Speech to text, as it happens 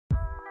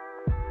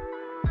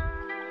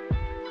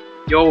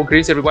Yo,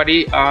 greetings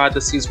everybody.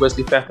 This is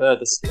Wesley Pepper.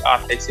 This is the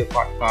Art H3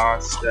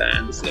 podcast,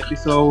 and this is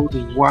episode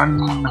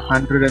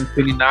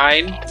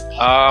 129.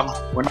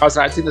 When I was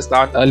writing this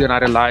down earlier, and I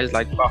realized,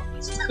 like, wow,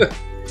 it's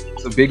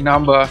a big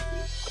number.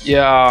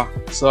 Yeah.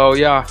 So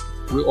yeah,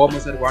 we're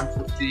almost at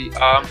 150.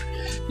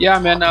 Yeah,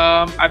 man.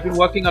 I've been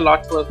working a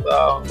lot with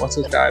what's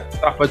his guy,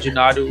 Tha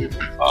H3adSpace,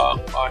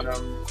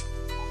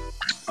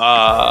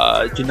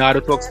 on Gennaro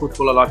Talks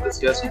Football a lot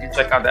this year, so you can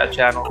check out that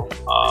channel,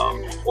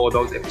 all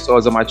those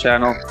episodes on my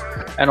channel.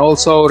 And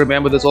also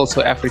remember, there's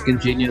also African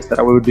Genius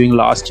that we were doing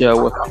last year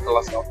with Uncle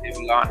Asaf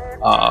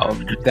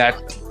that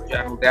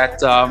channel, that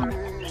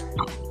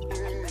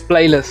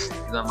playlist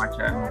is on my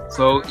channel.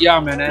 So yeah,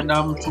 man, and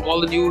to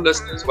all the new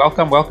listeners,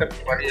 welcome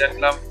everybody.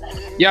 And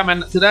yeah,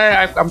 man,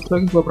 today I'm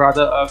talking to a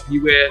brother,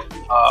 Viwe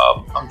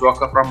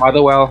Joka from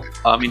Motherwell,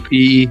 in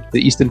PE, the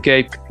Eastern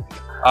Cape.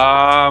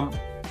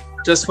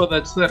 Just for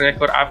the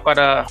record, I've got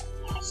a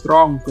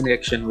strong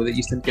connection with the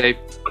Eastern Cape.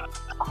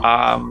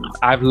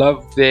 I've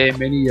lived there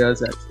many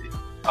years actually,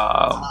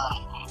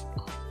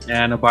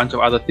 and a bunch of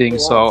other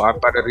things. So I've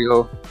got a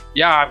real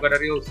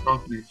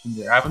strong connection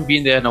there. I haven't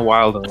been there in a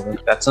while though.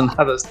 That's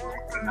another story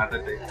for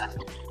another day.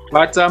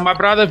 But my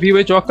brother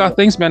Viwe Joka,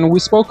 thanks man.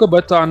 We spoke a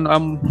bit on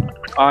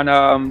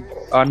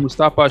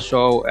Mustafa's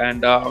show,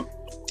 and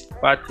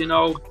but you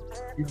know,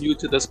 you're new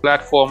to this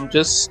platform.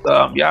 Just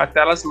tell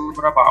us a little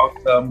bit about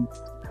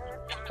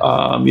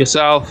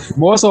yourself.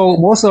 More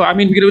so. I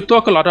mean, we're going to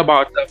talk a lot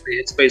about the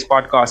Headspace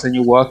podcast and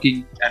you're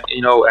working, and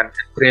and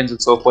friends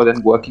and so forth,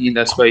 and working in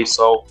that space.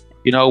 So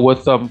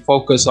with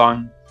focus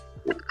on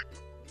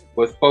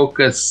the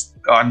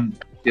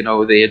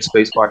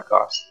Headspace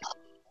podcast.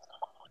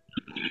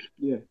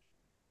 Yeah.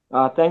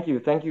 Thank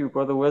you,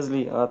 brother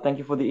Wesley. Thank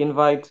you for the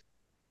invite.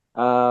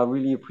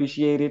 Really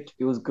appreciate it.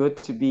 It was good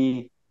to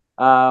be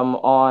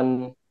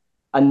on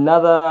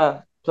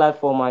another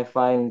platform I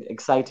find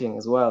exciting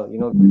as well,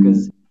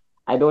 because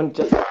I don't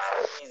just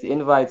accept these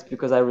invites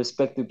because I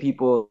respect the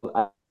people.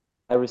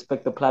 I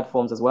respect the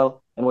platforms as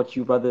well, and what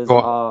you brothers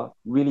are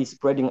really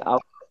spreading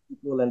out to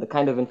people and the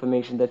kind of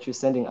information that you're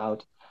sending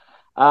out.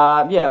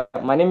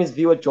 My name is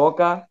Viwe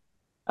Joka,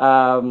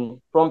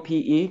 from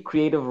PE,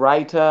 creative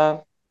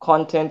writer,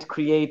 content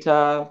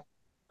creator,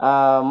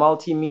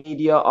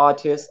 multimedia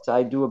artist.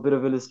 I do a bit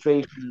of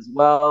illustration as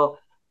well,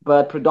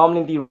 but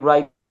predominantly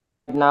right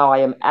now I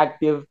am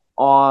active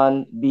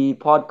on the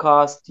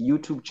podcast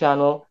YouTube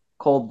channel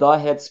called Tha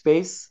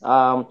H3adSpace,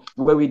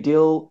 where we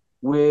deal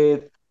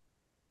with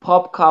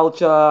pop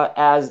culture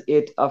as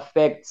it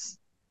affects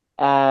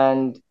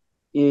and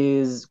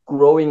is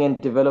growing and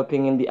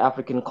developing in the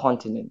African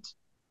continent,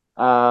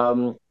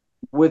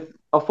 with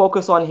a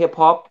focus on hip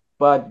hop,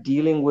 but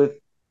dealing with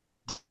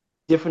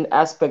different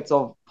aspects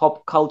of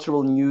pop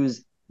cultural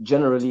news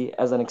generally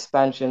as an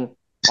expansion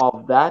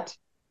of that.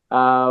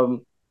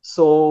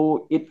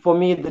 So for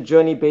me, the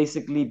journey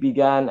basically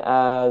began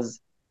as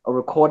a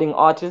recording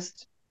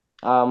artist,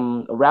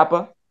 a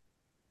rapper.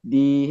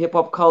 The hip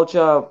hop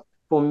culture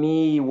for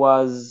me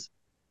was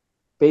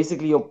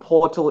basically a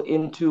portal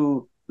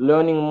into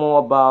learning more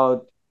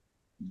about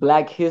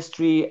Black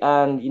history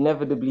and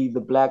inevitably the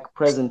Black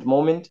present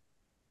moment.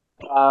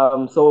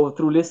 So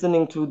through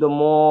listening to the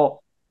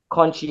more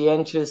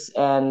conscientious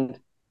and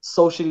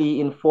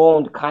socially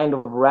informed kind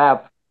of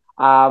rap,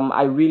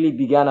 I really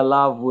began a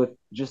love with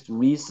just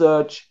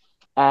research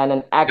and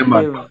an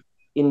active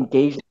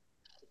engagement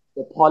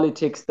with the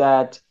politics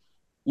that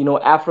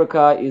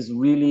Africa is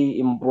really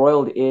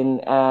embroiled in,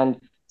 and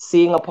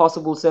seeing a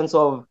possible sense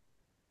of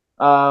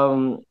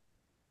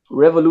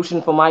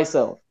revolution for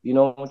myself,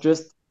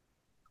 just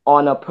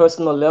on a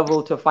personal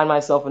level, to find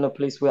myself in a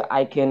place where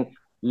I can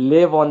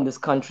live on this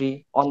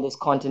country, on this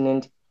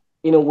continent,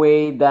 in a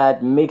way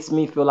that makes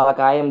me feel like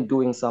I am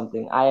doing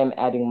something. I am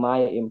adding my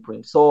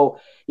imprint. So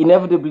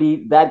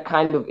inevitably, that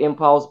kind of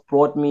impulse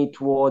brought me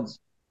towards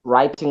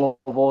writing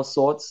of all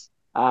sorts.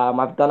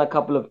 I've done a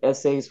couple of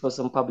essays for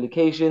some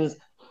publications,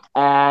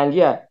 and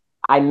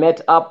I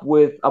met up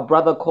with a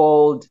brother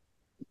called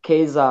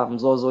Keza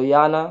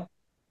Mzozoyana,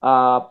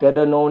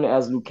 better known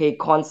as Luke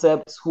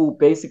Concepts, who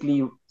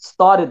basically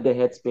started the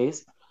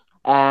Headspace.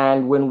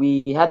 And when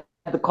we had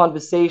the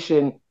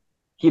conversation,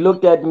 he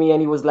looked at me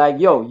and he was like,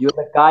 yo, you're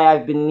the guy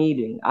I've been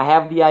needing. I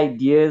have the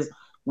ideas.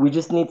 We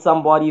just need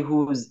somebody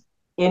who's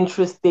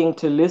interesting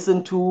to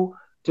listen to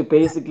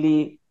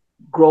basically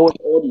grow an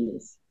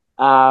audience.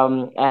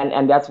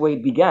 And that's where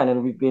it began.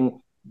 And we've been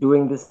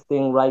doing this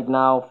thing right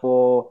now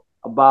for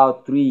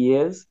about 3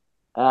 years,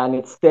 and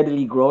it's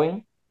steadily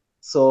growing.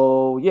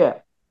 So yeah.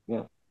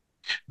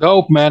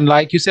 Dope, man.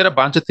 Like you said a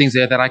bunch of things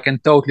there that I can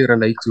totally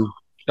relate to.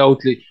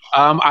 Totally.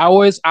 I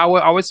always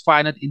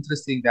find it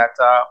interesting that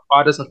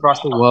artists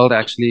across the world,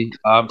 actually,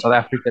 South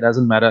Africa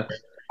doesn't matter.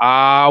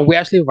 We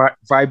actually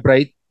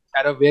vibrate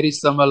at a very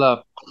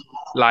similar,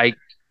 like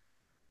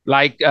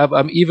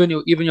even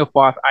your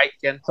path. I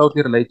can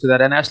totally relate to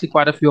that, and actually,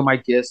 quite a few of my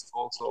guests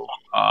also.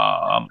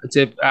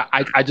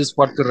 I just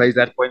want to raise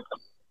that point.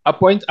 a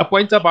point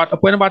about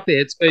the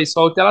headspace.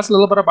 So tell us a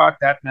little bit about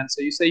that, man.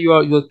 So you say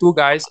you're two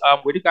guys.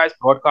 Where do you guys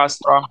broadcast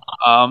from?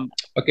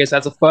 Okay, so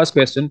that's the first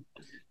question,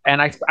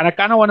 and I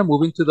kind of want to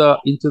move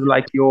into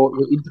like your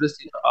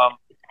interest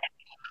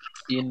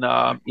in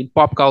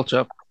pop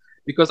culture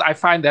because I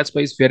find that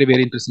space very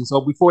very interesting.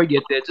 So before we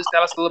get there, just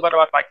tell us a little bit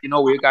about like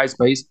where you guys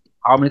based,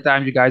 how many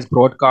times you guys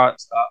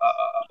broadcast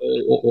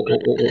or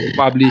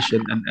publish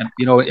and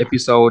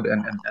episode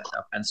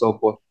and so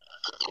forth.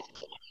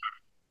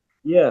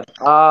 Yeah.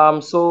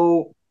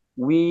 So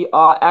we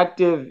are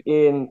active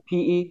in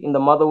PE in the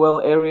Motherwell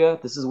area.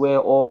 This is where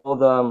all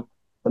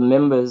the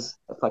members,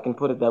 if I can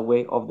put it that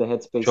way, of the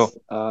Sure,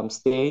 Headspace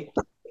stay.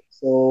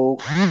 So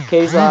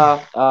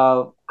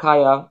Keza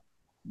Kaya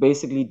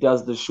basically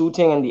does the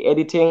shooting and the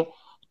editing.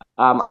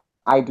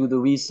 I do the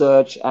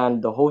research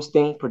and the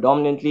hosting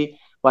predominantly,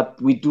 but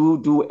we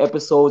do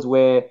episodes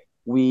where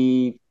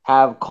we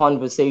have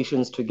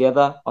conversations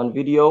together on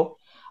video.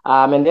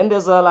 And then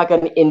there's like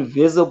an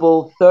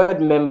invisible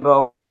third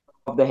member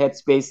of the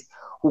Headspace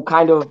who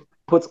kind of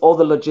puts all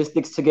the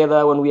logistics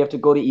together when we have to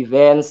go to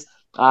events.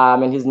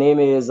 And his name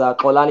is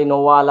Kolani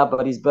Nowala,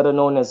 but he's better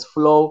known as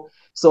Flo.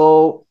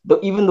 So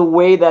even the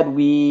way that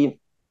we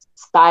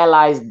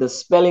stylized the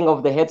spelling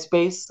of the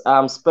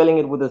Headspace, spelling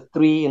it with a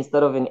three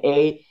instead of an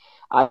A,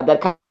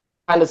 that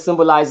kind of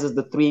symbolizes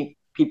the three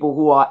people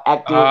who are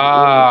active in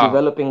ah,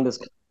 developing this.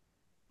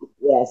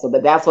 Yeah, so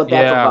that's what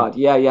that's yeah, about.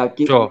 Yeah, yeah.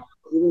 sure,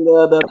 Giving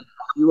the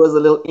viewers a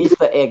little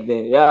Easter egg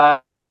there.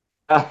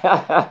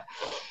 Yeah.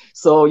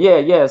 So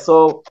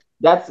so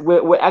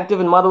we're active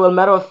in Motherwell.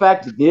 Matter of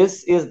fact,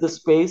 this is the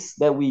space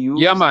that we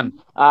use. yeah, man,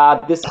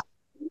 This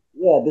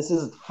this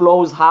is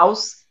Flo's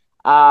house.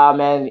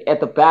 And at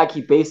the back,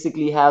 he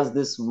basically has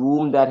this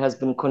room that has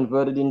been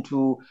converted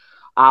into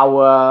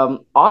our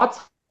art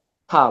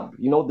hub.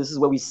 This is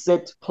where we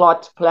sit,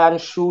 plot, plan,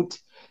 shoot,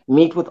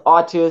 meet with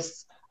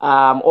artists,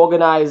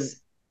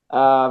 organize,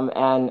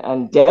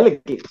 and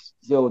delegate.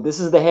 So this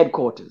is the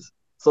headquarters,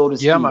 so to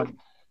yeah, speak. man, much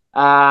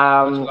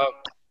Um, love.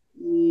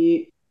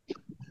 we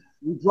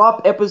we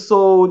drop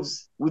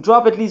episodes. We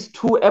drop at least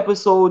two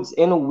episodes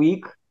in a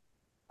week.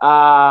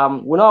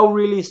 We're not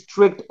really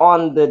strict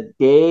on the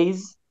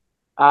days,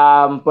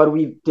 but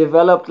we've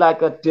developed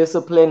like a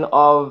discipline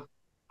of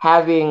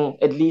having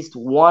at least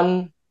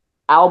one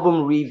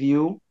album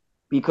review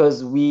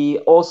because we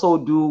also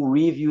do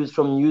reviews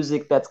from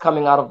music that's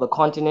coming out of the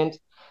continent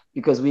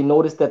because we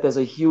noticed that there's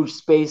a huge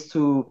space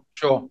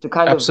Sure, to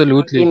kind of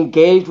absolutely,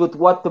 engage with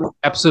what the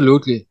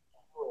absolutely.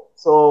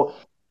 so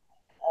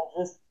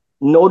just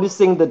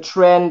noticing the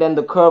trend and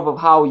the curve of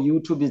how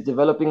YouTube is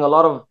developing. A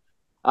lot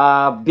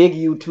of big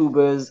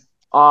YouTubers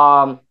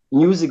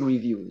music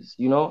reviews,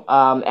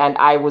 and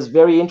I was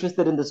very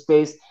interested in the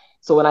space.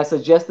 So when I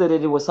suggested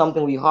it, it was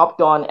something we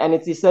hopped on, and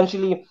it's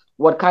essentially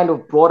what kind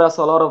of brought us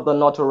a lot of the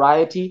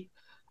notoriety,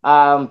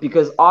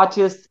 because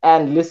artists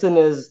and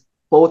listeners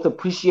both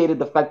appreciated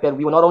the fact that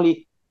we were not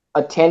only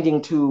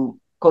attending to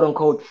quote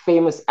unquote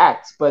famous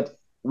acts, but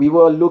we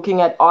were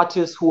looking at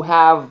artists who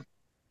have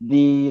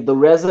the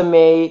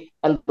resume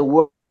and the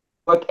work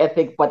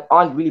ethic, but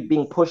aren't really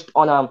being pushed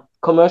on a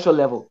commercial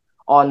level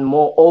on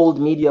more old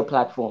media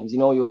platforms,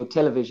 your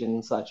television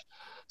and such.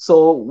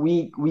 So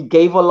we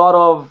gave a lot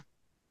of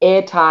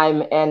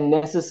airtime and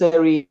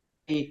necessary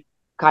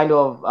kind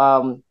of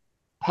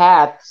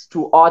paths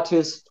to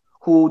artists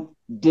who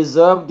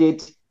deserved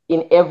it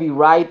in every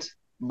right,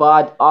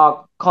 but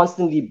are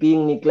constantly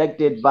being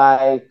neglected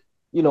by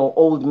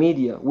old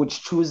media,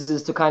 which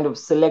chooses to kind of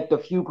select a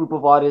few group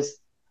of artists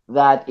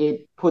that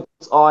it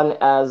puts on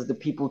as the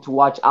people to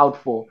watch out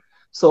for.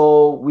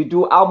 So we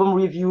do album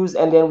reviews,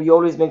 and then we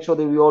always make sure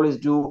that we always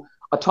do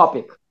a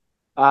topic.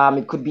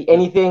 It could be Yeah,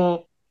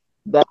 anything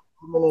that's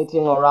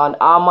dominating around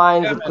our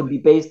minds. yeah, It could man. be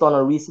based on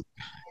a recent.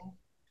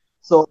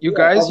 So You yeah,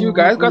 guys, you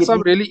guys got we at some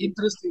least really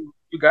interesting.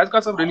 You guys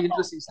got some really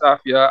interesting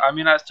stuff here. I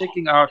mean, I was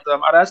checking out.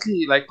 I'd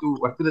actually like to,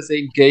 what could I say,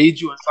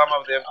 engage you on some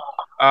of them.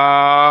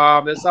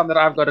 There's some that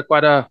I've got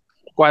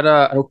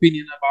an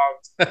opinion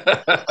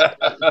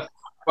about.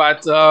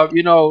 But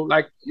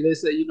like they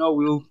say, you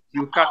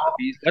cut the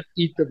bees, but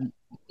eat them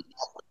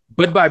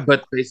bit by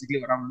bit.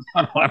 Basically, what I'm,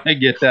 I want to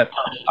get that.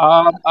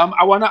 I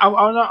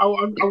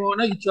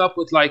wanna eat you up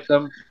with like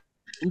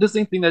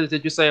interesting thing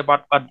that you say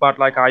about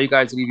like how you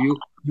guys review.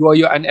 You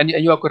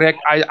are correct.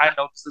 I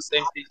noticed the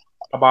same thing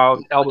about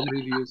album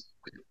reviews.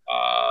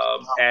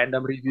 And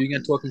I'm reviewing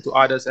and talking to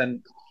others,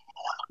 and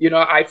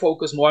I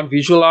focus more on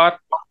visual art.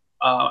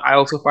 I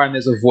also find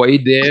there's a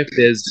void there.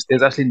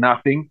 There's actually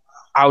nothing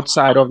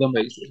outside of the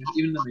mainstream,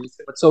 even the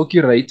mainstream, but so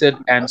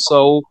curated and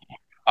so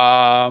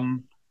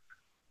um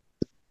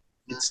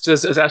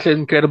it's actually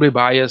incredibly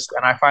biased,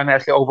 and I find it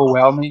actually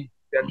overwhelming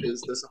that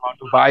there's this amount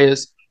of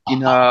bias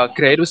in a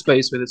creative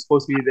space where it's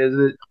supposed to be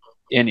there's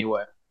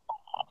anyway.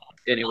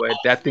 Anyway,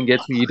 that thing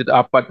gets me heated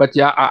up. But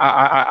yeah,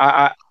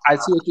 I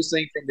see what you're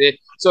saying from there.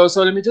 So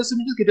let me just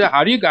get that.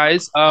 How do you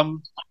guys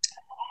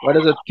what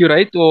is it,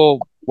 curate, or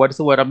what is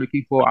the word I'm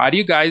looking for? How do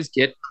you guys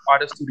get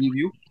artists to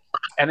review?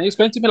 And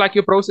explain to me like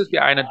your process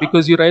behind it,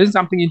 because you're raising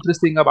something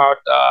interesting about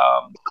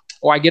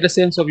or I get a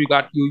sense of you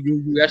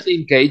actually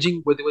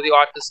engaging with the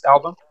artist's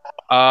album,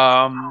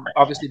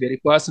 obviously very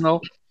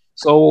personal.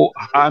 So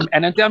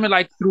and then tell me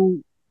like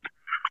through,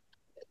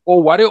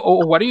 or what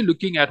are you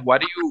looking at,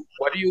 what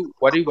are you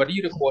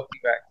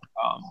reporting back,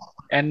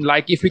 and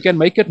like if we can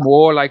make it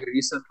more like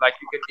recent, like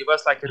you can give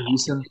us like a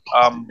recent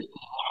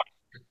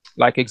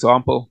like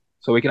example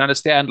so we can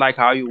understand like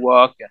how you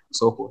work and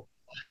so forth.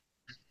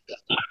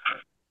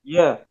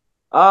 Yeah.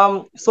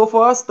 So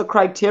for us, the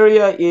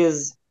criteria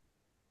is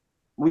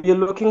we're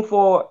looking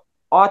for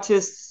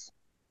artists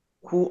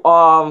who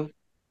are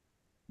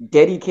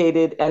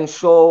dedicated and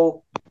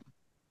show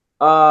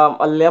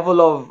a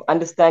level of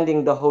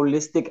understanding the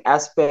holistic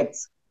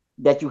aspects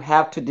that you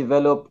have to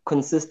develop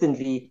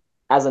consistently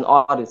as an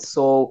artist.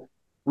 So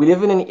we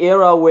live in an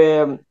era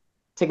where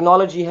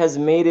technology has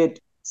made it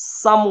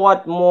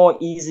somewhat more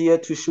easier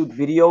to shoot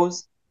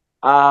videos.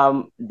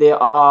 There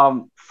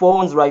are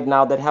phones right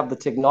now that have the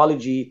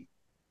technology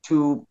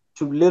to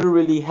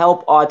literally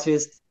help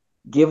artists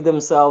give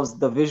themselves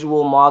the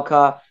visual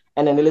marker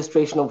and an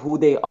illustration of who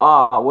they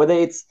are, whether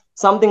it's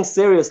something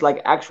serious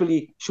like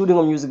actually shooting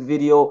a music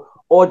video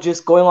or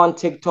just going on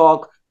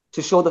TikTok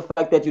to show the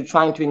fact that you're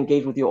trying to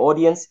engage with your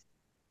audience.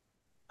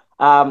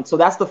 So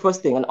that's the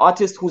first thing. An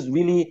artist who's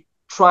really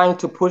trying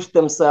to push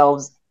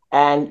themselves,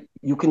 and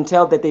you can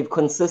tell that they've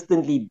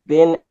consistently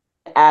been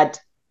at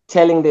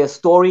telling their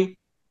story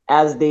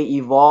as they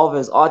evolve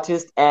as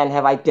artists and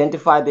have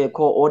identified their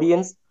core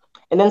audience.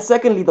 And then,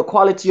 secondly, the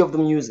quality of the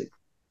music.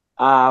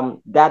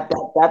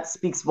 That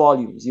speaks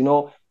volumes. You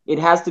know, it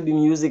has to be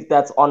music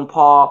that's on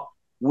par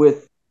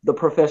with the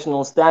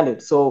professional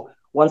standard. So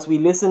once we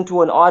listen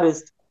to an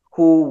artist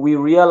who we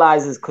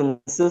realize is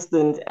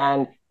consistent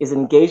and is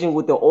engaging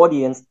with the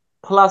audience,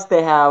 plus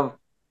they have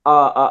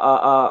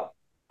a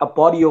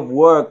body of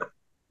work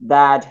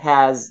that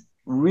has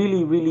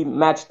really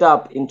matched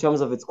up in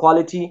terms of its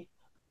quality,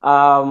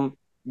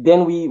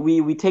 then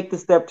we take the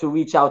step to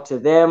reach out to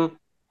them,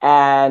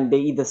 and they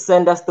either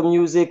send us the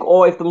music,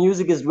 or if the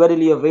music is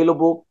readily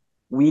available,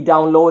 we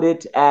download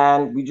it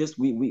and we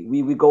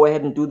go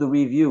ahead and do the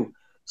review.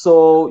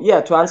 So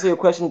yeah, to answer your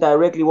question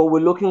directly, what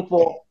we're looking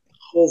for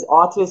is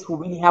artists who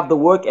really have the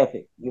work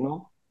ethic, you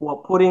know, who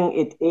are putting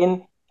it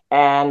in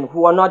and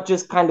who are not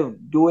just kind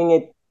of doing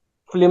it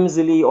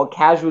flimsily or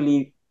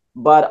casually,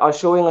 but are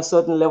showing a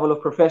certain level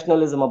of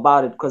professionalism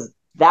about it. Because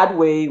that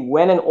way,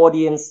 when an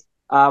audience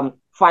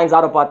finds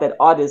out about that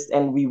artist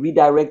and we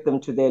redirect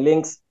them to their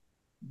links,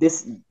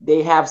 this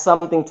they have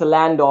something to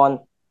land on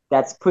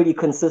that's pretty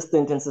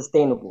consistent and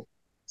sustainable.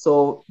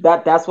 So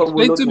that's what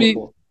we're Explain to looking me,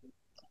 for.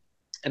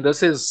 and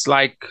this is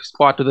like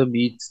part of the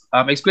meat.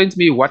 Explain to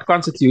me what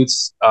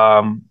constitutes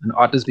an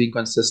artist being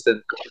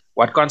consistent.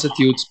 What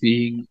constitutes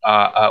being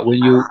when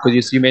you,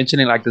 because you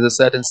mentioning like there's a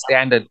certain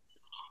standard.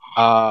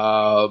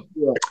 Uh,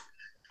 Yeah.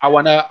 I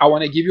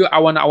wanna give you I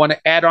wanna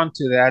add on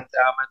to that.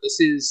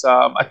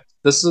 And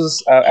this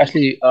is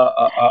actually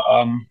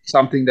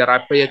something that I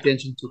pay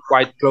attention to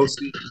quite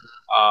closely.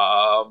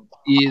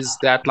 Is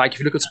that like if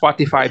you look at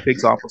Spotify, for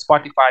example,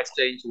 Spotify has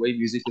changed the way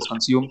music is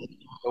consumed,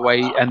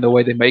 the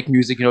way they make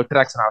music. You know,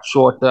 tracks are now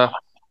shorter.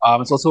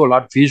 It's also a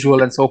lot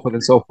visual and so forth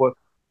and so forth.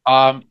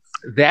 Um,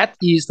 that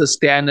is the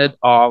standard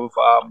of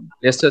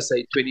let's just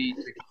say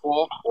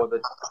 2024, or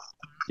the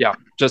yeah,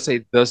 just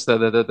say this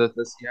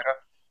year.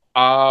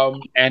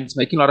 And it's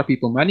making a lot of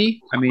people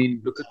money. I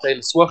mean, look at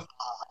Taylor Swift.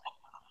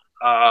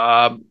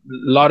 A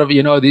lot of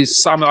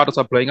these some artists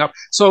are blowing up.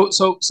 So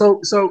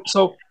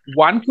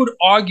one could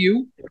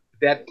argue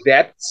that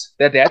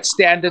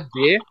standard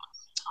there.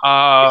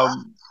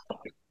 Um,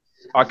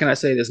 how can I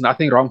say there's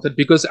nothing wrong with it?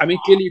 Because I mean,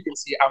 clearly you can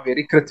see I'm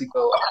very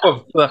critical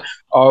of the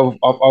of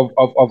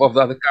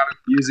the current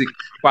music.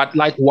 But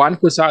like one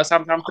could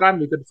sometimes try and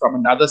look at it from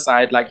another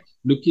side, like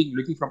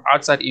looking from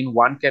outside in.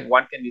 One can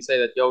be say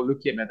that, yo,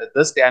 look here, man, that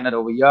this standard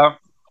over here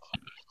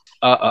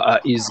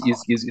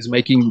is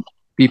making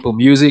people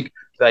music.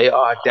 They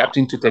are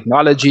adapting to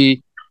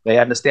technology. They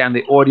understand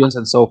the audience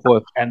and so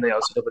forth, and they are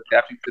sort of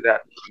adapting to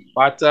that.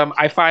 But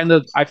I find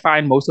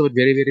most of it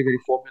very, very, very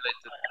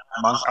formulated,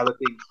 amongst other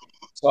things.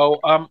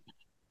 So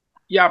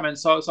yeah, man.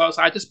 So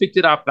I just picked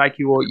it up like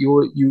what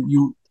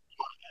you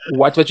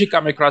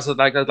come across is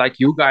like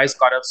you guys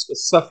got a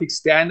specific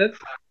standard,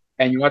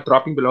 and you're not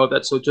dropping below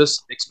that. So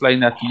just explain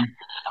that to me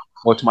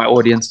or to my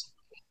audience.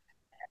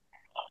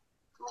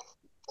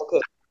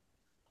 Okay.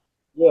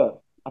 Yeah.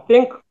 I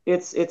think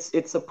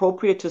it's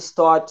appropriate to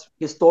start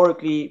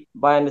historically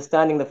by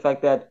understanding the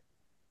fact that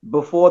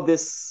before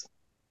this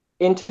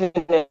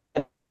internet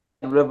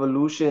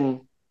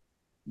revolution,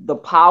 the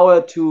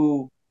power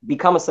to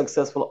become a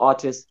successful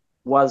artist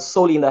was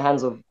solely in the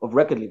hands of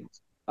record labels.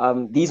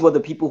 These were the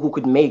people who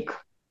could make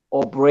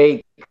or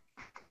break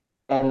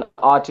an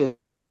artist's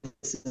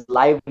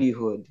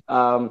livelihood.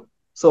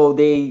 So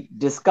they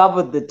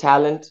discovered the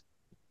talent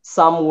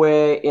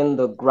somewhere in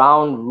the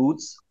ground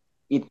roots.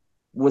 It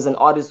was an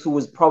artist who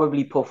was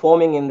probably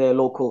performing in their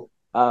local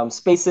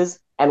spaces.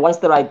 And once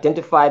they're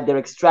identified, they're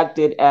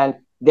extracted and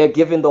they're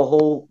given the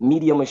whole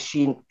media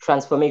machine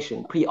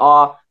transformation,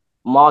 PR,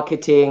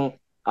 marketing,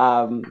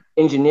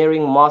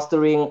 engineering,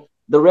 mastering.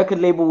 The record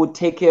label would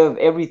take care of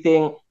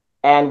everything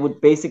and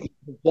would basically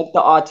project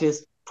the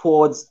artist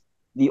towards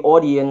the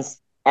audience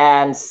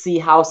and see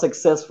how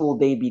successful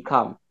they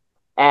become.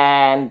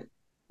 And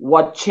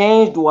what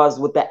changed was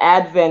with the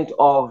advent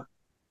of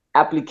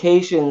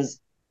applications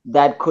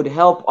that could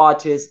help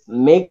artists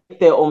make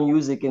their own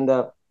music in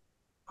the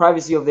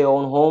privacy of their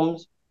own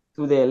homes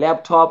through their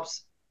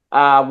laptops,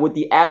 with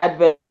the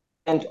advent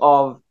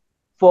of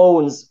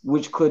phones,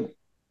 which could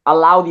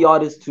allow the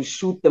artists to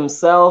shoot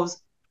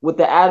themselves, with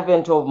the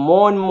advent of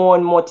more and more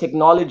and more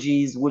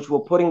technologies, which were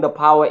putting the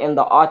power in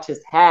the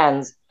artist's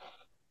hands,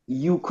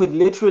 you could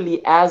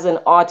literally, as an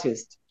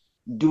artist,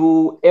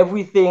 do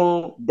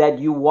everything that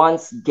you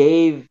once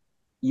gave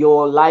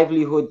your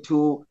livelihood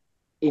to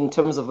in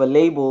terms of a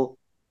label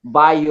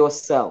by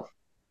yourself.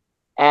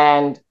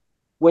 And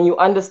when you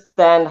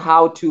understand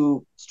how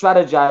to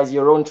strategize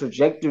your own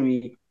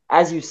trajectory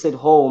as you sit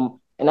home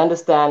and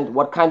understand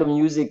what kind of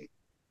music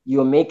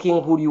you're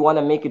making, who do you want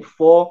to make it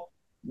for,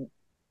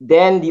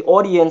 then the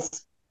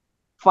audience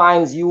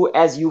finds you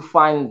as you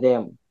find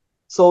them.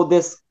 So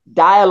this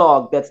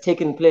dialogue that's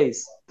taken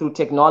place through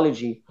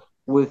technology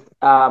with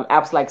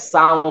apps like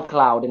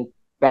SoundCloud and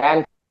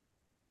Bandcamp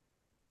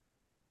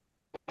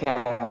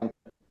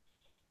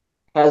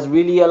has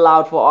really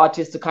allowed for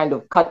artists to kind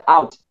of cut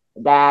out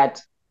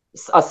that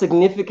a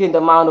significant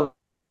amount of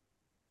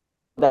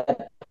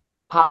that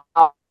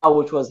power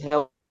which was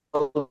held.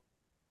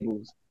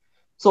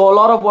 So a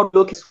lot of what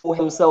looks for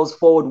themselves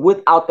forward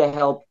without the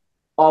help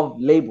of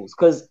labels,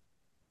 because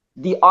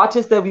the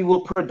artists that we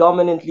will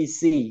predominantly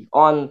see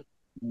on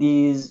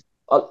these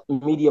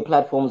media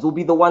platforms will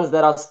be the ones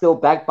that are still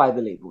backed by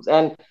the labels.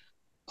 And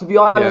to be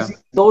Yeah, honest,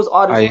 those I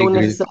artists don't agree.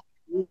 necessarily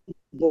need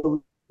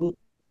you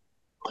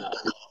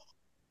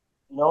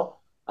know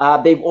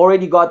they've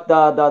already got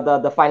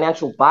the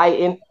financial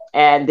buy-in,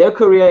 and their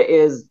career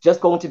is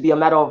just going to be a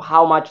matter of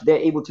how much they're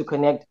able to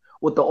connect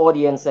with the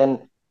audience, and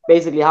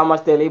basically how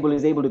much their label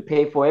is able to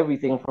pay for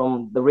everything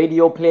from the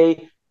radio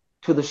play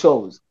to the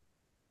shows.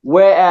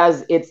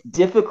 Whereas it's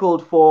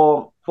difficult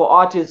for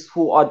artists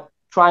who are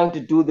trying to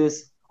do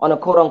this on a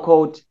quote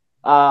unquote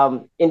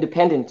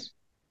independent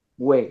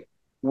way,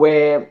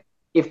 where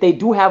if they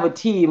do have a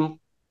team,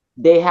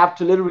 they have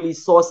to literally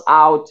source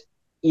out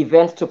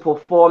events to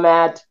perform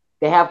at.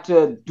 They have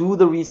to do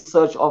the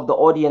research of the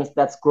audience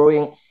that's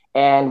growing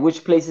and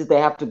which places they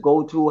have to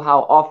go to,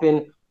 how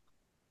often,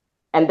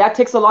 and that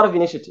takes a lot of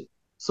initiative.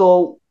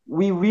 So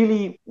we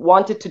really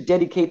wanted to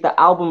dedicate the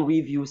album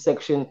review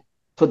section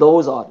to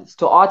those artists,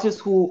 to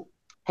artists who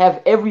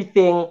have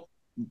everything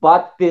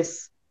but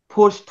this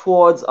push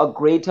towards a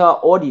greater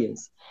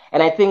audience.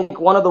 And I think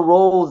one of the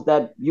roles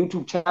that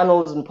YouTube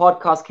channels and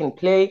podcasts can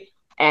play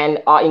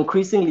and are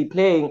increasingly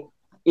playing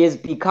is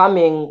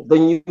becoming the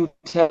new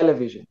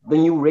television, the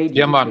new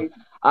Yeah, radio. man.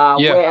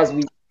 Yeah, Whereas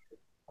we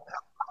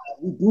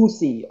do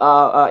see,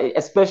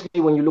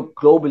 especially when you look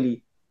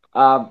globally,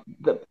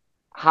 the,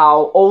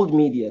 how old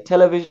media,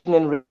 television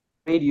and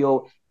radio,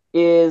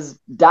 is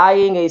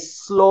dying a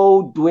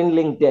slow,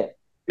 dwindling death.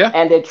 yeah.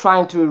 And they're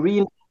trying to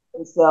reinvent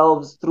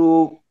themselves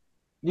through,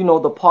 the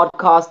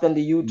podcast and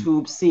the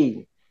YouTube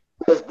scene.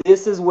 Because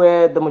this is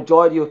where the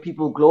majority of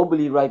people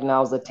globally right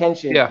now's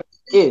attention Yeah,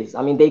 is.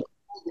 I mean, they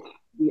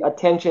the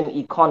attention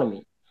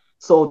economy.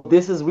 So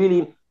this is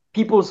really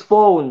people's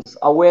phones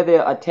are where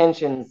their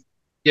attention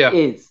yeah.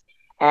 is.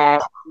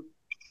 And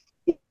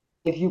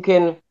if you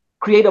can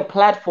create a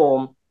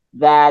platform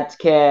that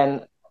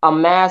can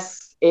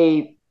amass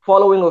a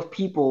following of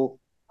people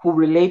who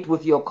relate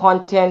with your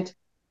content,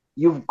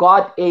 you've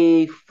got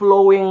a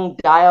flowing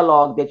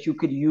dialogue that you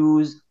could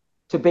use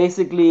to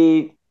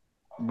basically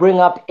bring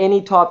up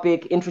any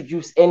topic,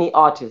 introduce any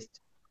artist.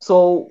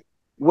 So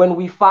when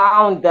we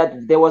found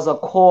that there was a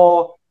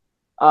core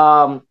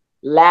um,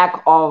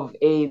 lack of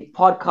a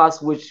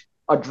podcast which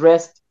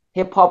addressed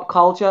hip hop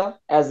culture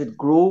as it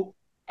grew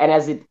and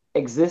as it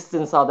exists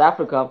in South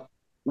Africa,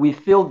 we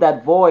filled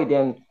that void,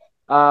 and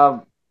uh,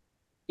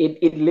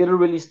 it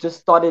literally just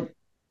started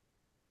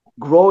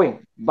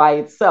growing by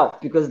itself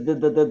because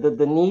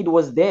the need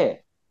was there.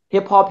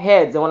 Hip hop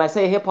heads, and when I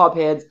say hip hop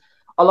heads,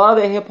 a lot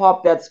of the hip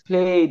hop that's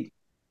played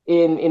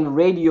in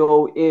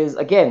radio is,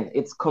 again,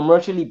 it's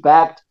commercially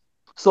backed,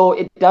 so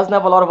it doesn't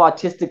have a lot of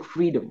artistic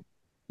freedom.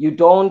 You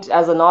don't,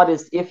 as an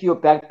artist, if you're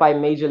backed by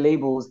major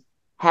labels,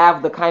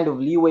 have the kind of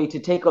leeway to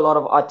take a lot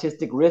of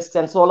artistic risks,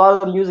 and so a lot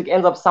of the music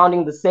ends up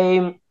sounding the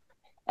same,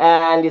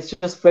 and it's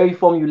just very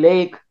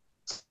formulaic.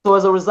 So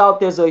as a result,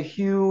 there's a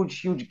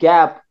huge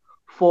gap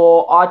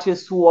for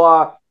artists who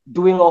are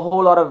doing a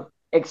whole lot of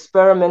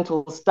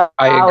experimental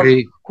I styles,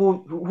 agree.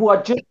 who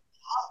are just,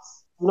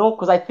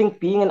 because I think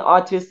being an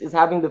artist is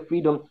having the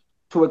freedom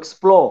to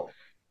explore.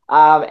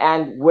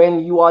 And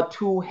when you are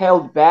too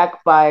held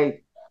back by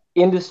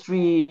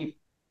industry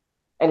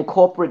and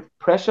corporate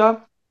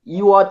pressure,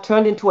 you are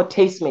turned into a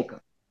tastemaker.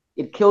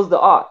 It kills the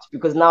art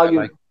because now I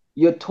like.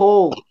 you're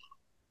told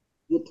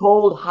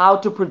how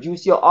to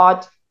produce your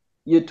art,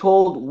 You're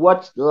told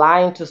what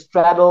line to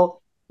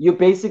straddle. You're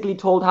basically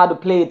told how to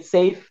play it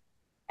safe.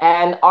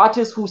 And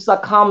artists who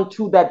succumb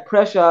to that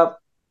pressure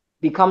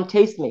become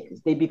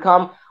tastemakers. They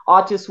become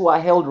artists who are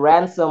held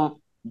ransom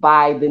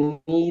by the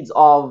needs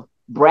of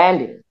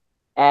branding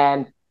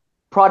and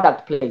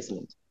product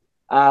placement,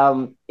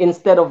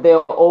 instead of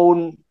their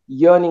own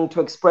yearning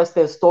to express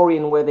their story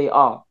and where they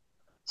are.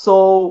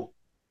 So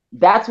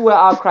that's where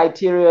our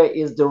criteria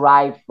is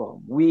derived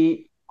from.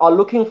 We are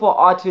looking for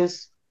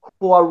artists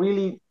who are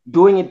really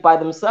doing it by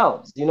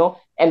themselves,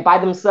 and by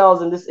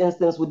themselves in this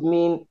instance would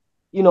mean,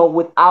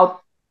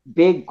 without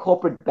big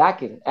corporate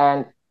backing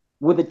and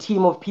with a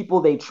team of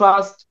people they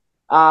trust,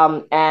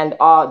 and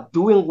are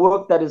doing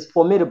work that is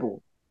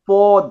formidable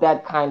for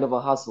that kind of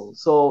a hustle.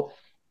 So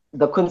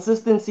the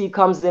consistency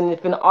comes in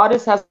if an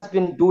artist has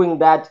been doing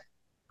that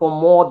for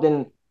more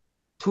than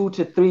 2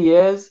 to 3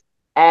 years,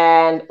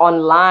 and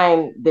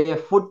online their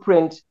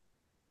footprint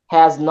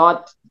has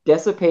not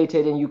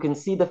dissipated, and you can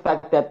see the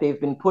fact that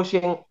they've been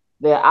pushing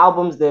their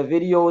albums, their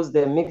videos,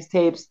 their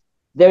mixtapes,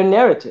 their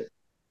narrative.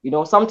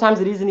 Sometimes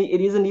it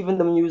isn't even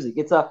the music.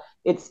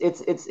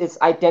 It's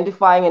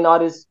identifying an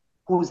artist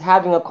who's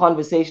having a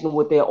conversation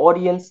with their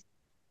audience,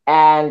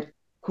 and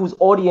whose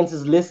audience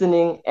is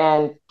listening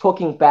and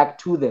talking back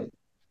to them,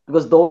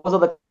 because those are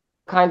the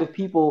kind of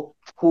people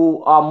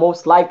who are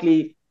most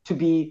likely to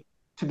be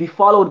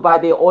followed by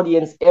their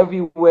audience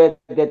everywhere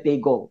that they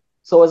go.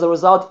 So as a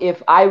result,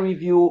 if I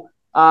review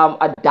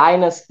a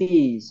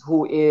Dynasties,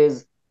 who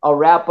is a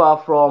rapper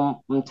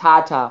from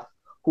Mthatha,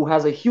 who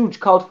has a huge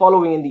cult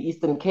following in the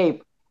Eastern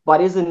Cape, but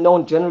isn't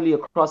known generally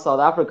across South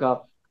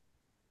Africa,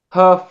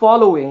 her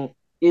following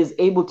is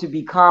able to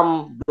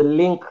become the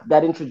link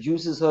that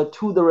introduces her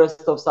to the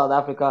rest of South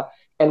Africa.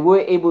 And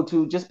we're able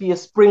to just be a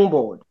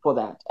springboard for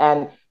that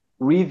and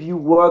review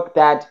work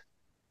that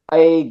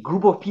a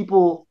group of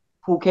people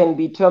who can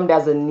be termed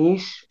as a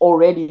niche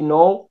already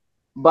know,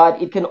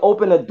 but it can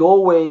open a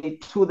doorway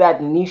to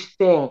that niche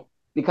thing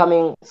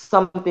becoming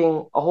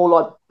something a whole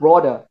lot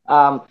broader.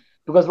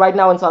 Because right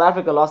now in South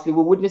Africa, lastly,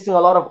 we're witnessing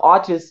a lot of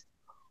artists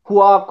who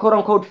are quote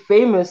unquote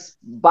famous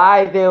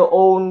by their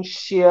own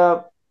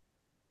sheer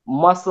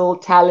muscle,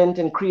 talent,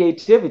 and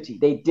creativity.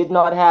 They did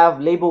not have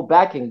label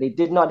backing. They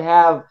did not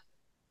have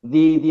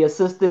the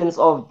assistance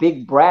of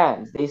big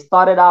brands. They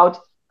started out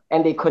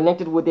and they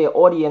connected with their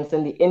audience,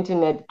 and the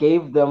internet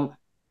gave them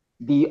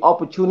the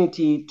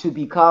opportunity to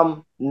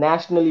become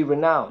nationally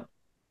renowned.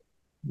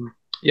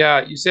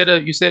 Yeah, you said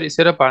a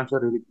bunch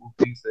of really cool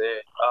things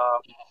there.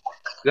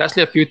 There's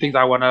actually a few things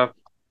I wanna.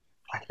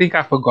 I think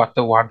I forgot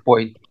the one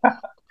point,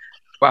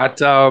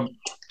 but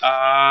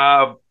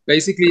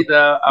basically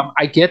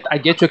I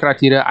get your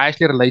criteria. I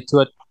actually relate to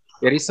it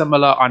very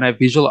similar on a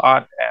visual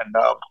art and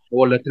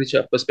more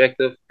literature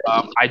perspective.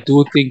 I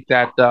do think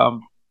that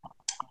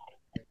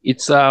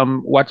it's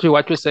what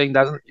you're saying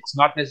doesn't. It's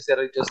not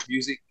necessarily just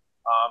music.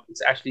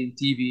 It's actually in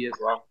TV as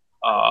well.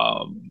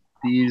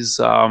 These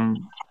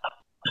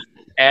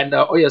and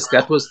oh yes,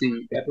 that was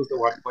the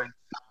one point.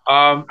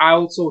 I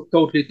also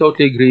totally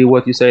agree with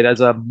what you say.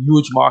 There's a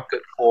huge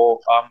market for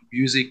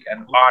music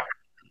and art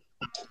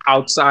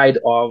outside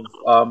of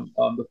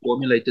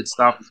the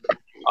stuff.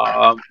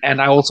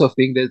 And I also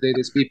think that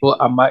there's people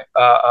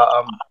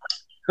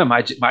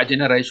my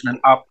generation and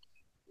up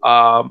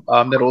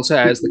that also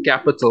has the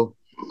capital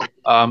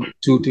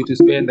to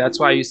spend. That's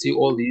why you see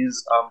all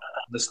these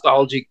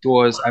nostalgic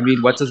tours. I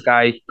mean, what's this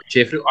guy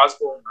Jeffrey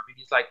Osborne? I mean,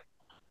 he's like,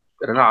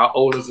 I don't know how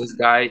old is this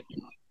guy.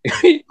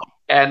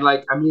 And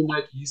like, I mean,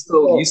 like he's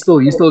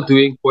still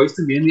doing Boys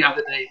to Men the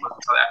other day. He was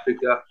in South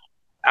Africa.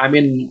 I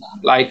mean,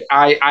 like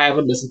I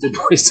haven't listened to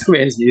Boys to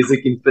Men's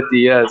music in 50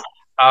 years.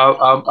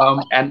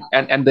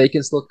 And they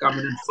can still come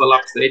in and fill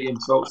up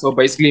stadiums. So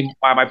basically,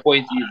 my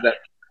point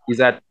is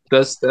that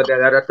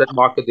that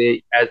market there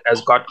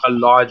has got a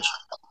large,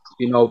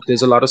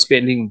 there's a lot of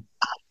spending.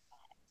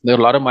 There's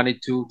a lot of money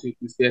to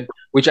spend,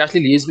 which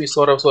actually leads me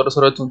sort of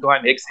to my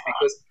next thing,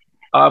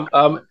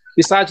 because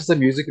besides just the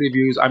music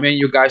reviews, I mean,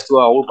 you guys do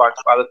a whole bunch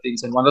of other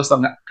things, and one of the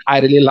songs I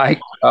really like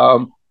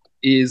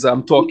is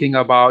talking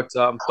about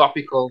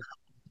topical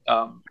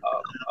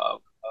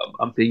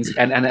things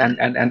and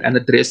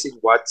addressing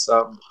what's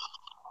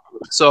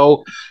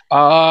so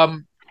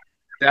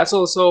that's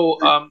also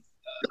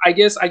I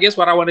guess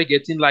what I want to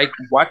get in, like,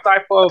 what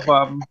type of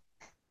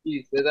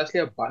there's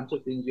actually a bunch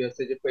of things you have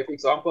said. For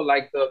example,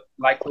 like the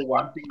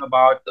one thing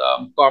about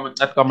common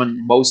not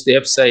common most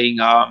devs saying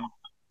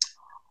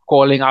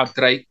calling out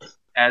Drake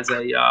as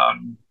a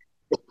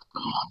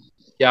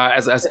yeah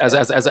as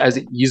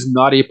he's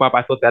not hip hop.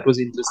 I thought that was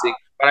interesting,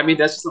 but I mean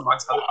that's just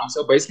amongst other things.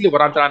 So basically,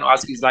 what I'm trying to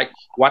ask is, like,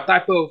 what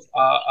type of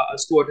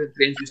stored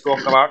trends you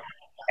talk about,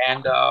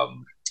 and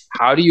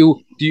how do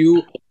you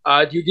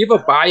give a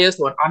biased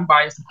or an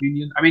unbiased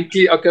opinion? I mean,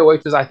 okay, wait,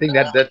 because I think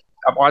that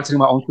I'm answering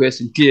my own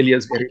question clearly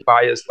as very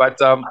biased, but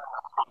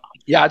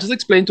yeah, just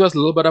explain to us a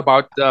little bit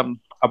about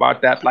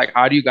that. Like,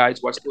 how do you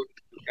guys, what stories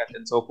you look at,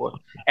 and so forth.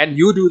 And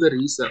you do the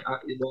research,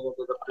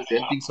 the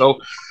presenting.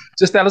 So,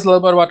 just tell us a little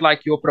bit about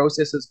like your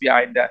processes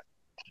behind that.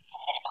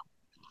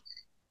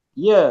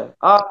 Yeah.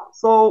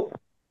 So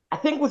I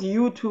think with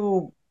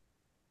YouTube,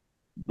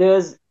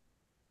 there's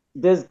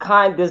there's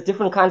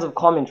different kinds of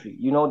commentary.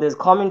 There's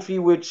commentary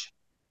which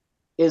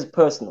is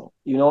personal.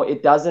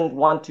 It doesn't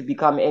want to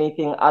become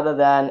anything other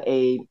than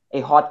a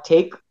hot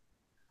take.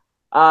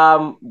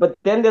 But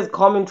then there's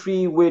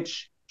commentary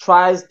which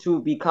tries to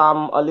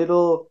become a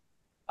little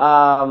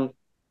um,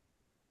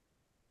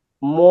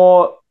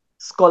 more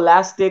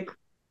scholastic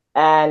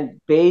and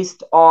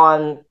based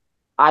on,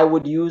 I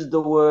would use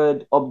the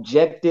word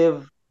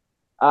objective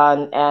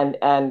and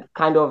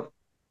kind of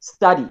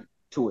study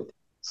to it.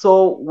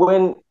 So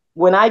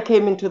when I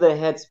came into the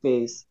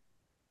headspace,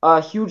 a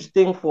huge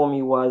thing for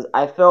me was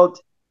I felt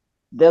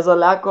there's a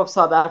lack of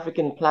South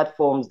African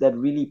platforms that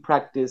really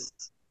practice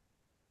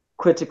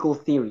critical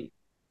theory.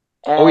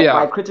 Oh And yeah.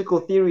 by critical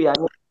theory, I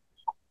mean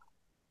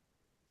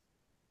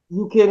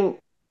you can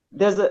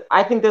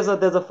I think there's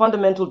a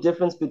fundamental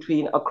difference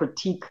between a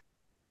critique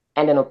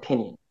and an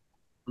opinion.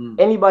 Mm.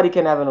 Anybody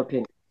can have an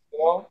opinion.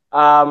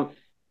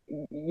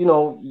 You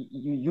know?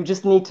 You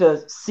just need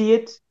to see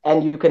it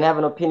and you can have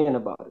an opinion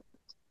about it.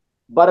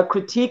 But a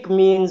critique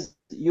means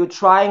you're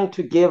trying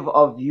to give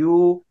a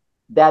view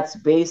that's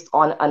based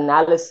on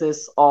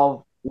analysis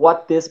of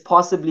what this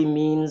possibly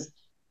means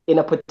in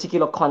a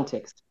particular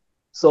context.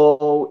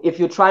 So if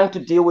you're trying to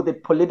deal with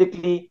it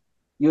politically,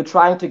 you're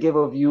trying to give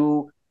a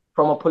view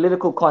from a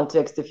political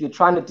context. If you're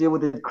trying to deal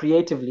with it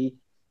creatively.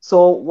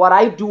 So what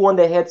I do on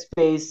the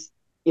headspace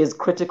is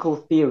critical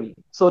theory.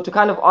 So to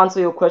kind of answer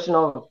your question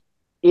of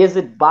is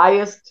it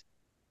biased?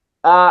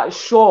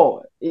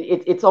 Sure.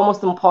 It's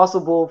almost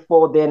impossible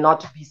for there not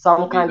to be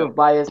some kind Neither. of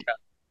bias.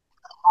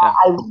 Yeah.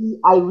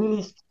 I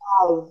really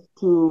strive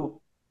to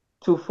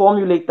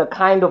formulate the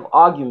kind of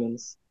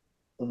arguments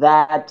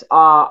that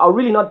are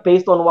really not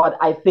based on what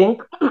I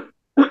think,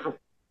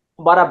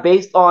 but are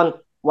based on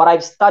what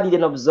I've studied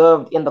and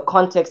observed in the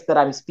context that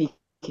I'm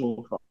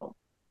speaking from.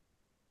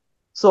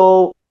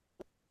 So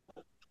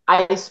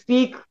I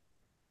speak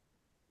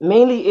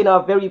mainly in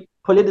a very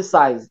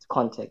politicized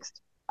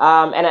context.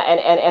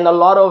 And a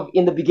lot of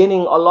in the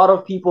beginning, a lot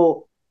of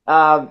people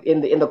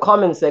in the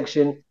comment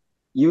section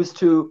used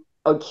to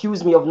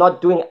accuse me of not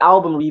doing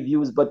album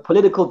reviews, but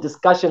political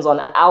discussions on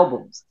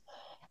albums.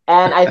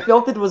 And I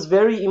felt it was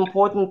very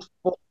important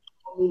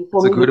It's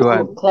for a me good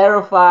one. to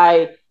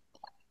clarify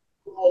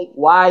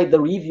why the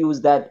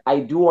reviews that I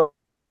do on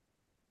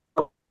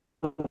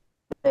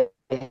the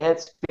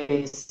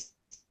Headspace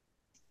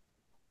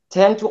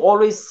tend to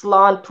always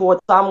slant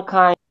towards some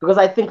kind, because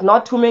I think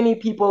not too many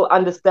people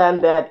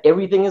understand that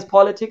everything is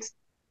politics,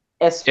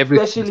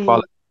 Everything is especially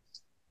politics.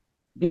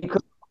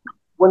 because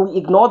when we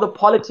ignore the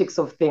politics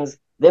of things,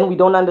 then we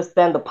don't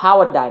understand the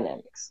power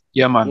dynamics,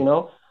 Yeah, man. you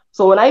know?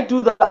 So when I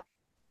do that,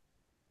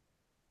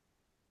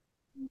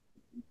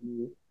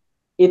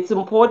 it's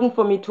important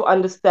for me to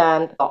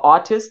understand the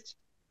artist,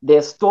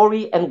 their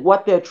story, and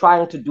what they're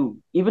trying to do.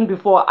 Even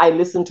before I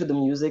listen to the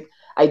music,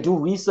 I do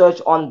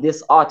research on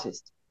this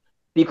artist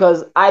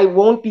because I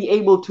won't be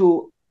able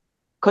to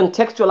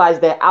contextualize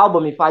their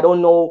album if I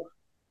don't know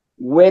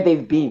where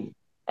they've been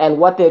and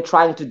what they're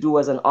trying to do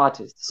as an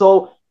artist.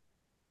 So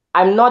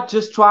I'm not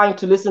just trying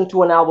to listen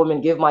to an album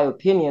and give my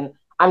opinion.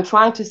 I'm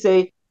trying to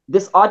say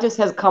this artist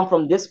has come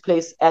from this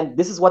place and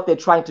this is what they're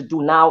trying to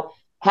do now.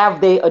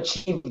 Have they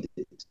achieved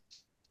it?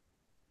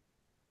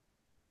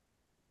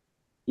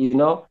 You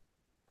know?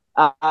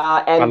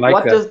 I And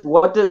like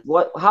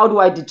that. how do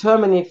I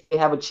determine if they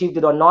have achieved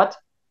it or not?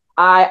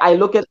 I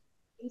look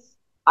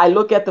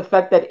at the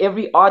fact that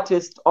every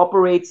artist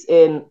operates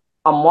in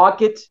a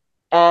market,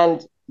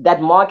 and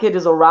that market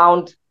is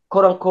around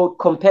quote unquote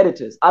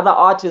competitors, other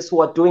artists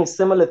who are doing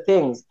similar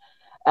things.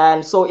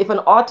 And so if an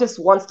artist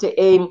wants to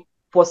aim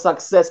for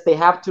success, they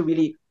have to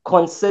really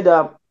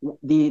consider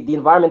the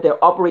environment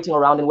they're operating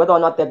around and whether or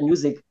not that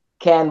music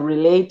can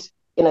relate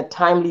in a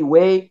timely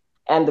way,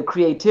 and the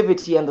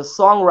creativity and the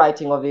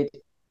songwriting of it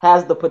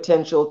has the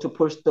potential to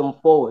push them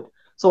forward.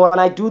 So when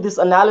I do this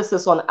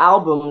analysis on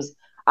albums,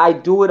 I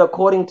do it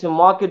according to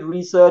market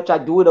research. I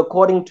do it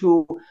according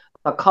to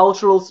the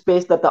cultural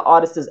space that the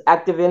artist is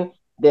active in,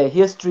 their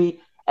history,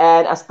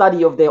 and a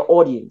study of their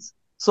audience.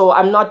 So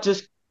I'm not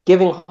just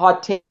giving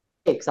hot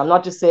takes. I'm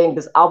not just saying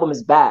this album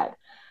is bad.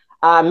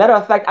 Matter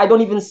of fact, I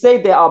don't even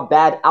say there are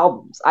bad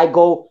albums. I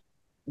go,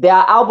 there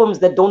are albums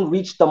that don't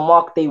reach the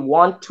mark they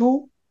want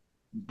to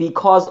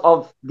because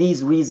of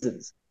these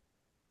reasons.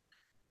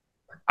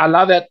 I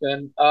love that,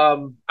 man.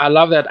 I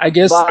love that. I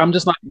guess I'm But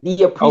just not.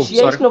 the Oh,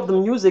 sorry. appreciation of the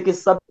music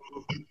is sub.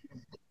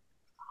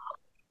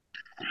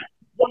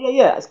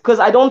 Yeah. Because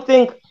I don't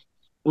think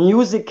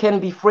music can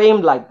be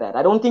framed like that.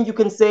 I don't think you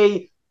can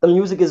say the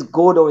music is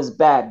good or is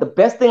bad. The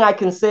best thing I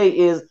can say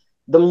is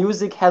the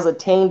music has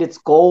attained its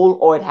goal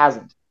or it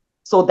hasn't.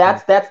 So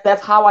Mm.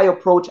 that's how I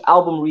approach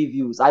album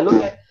reviews. I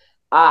look at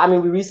I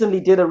mean we recently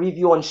did a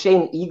review on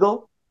Shane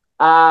Eagle.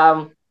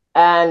 Um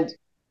and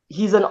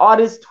he's an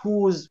artist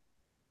who's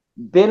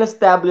been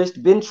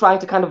established, been trying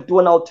to kind of do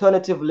an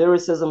alternative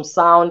lyricism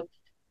sound.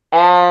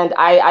 And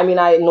I mean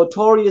I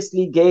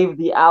notoriously gave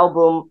the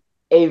album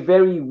a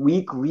very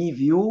weak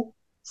review,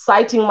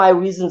 citing my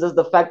reasons as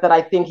the fact that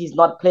I think he's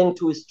not playing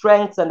to his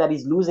strengths and that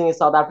he's losing his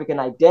South African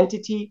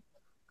identity.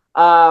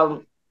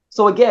 Um,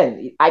 so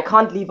again, I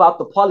can't leave out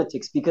the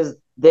politics because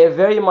they're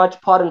very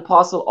much part and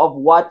parcel of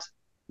what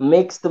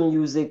makes the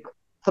music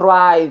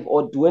thrive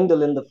or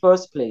dwindle in the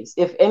first place.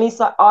 If any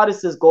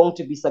artist is going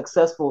to be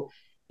successful,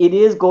 it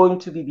is going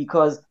to be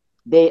because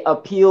they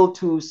appeal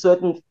to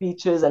certain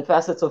features and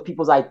facets of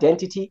people's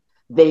identity.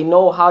 They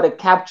know how to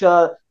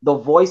capture the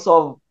voice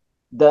of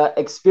the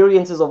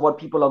experiences of what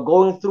people are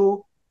going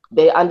through.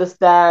 They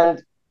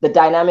understand the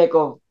dynamic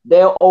of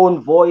their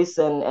own voice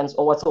and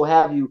or what so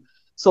have you.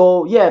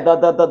 So yeah,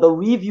 the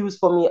reviews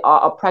for me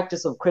are a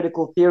practice of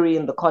critical theory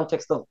in the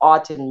context of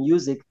art and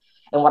music.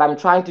 And what I'm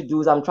trying to do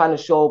is I'm trying to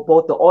show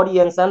both the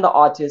audience and the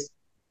artist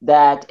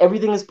that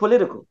everything is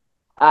political.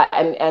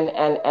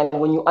 And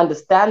when you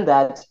understand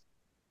that,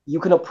 you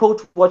can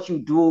approach what you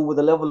do with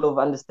a level of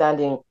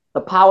understanding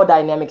the power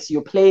dynamics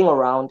you're playing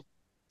around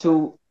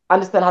to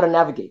understand how to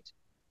navigate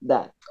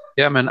that.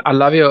 Yeah, man, I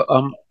love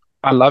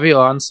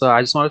your answer.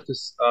 I just wanted to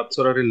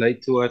sort of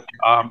relate to it.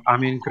 I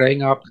mean,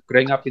 growing up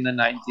in the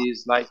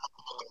 90s,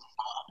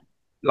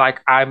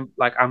 like I'm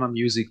a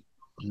music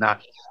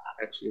nut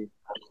actually.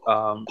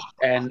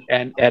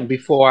 And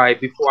before I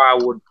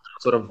would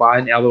sort of buy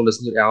an album,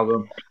 listen to the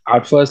album,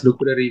 I'd first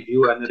look at a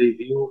review, and the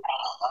review,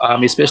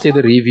 especially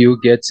the review,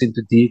 gets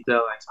into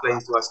detail,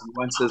 explains to us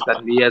nuances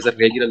that we as a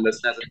regular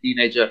listener, as a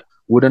teenager,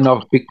 wouldn't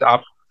have picked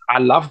up. I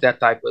love that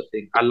type of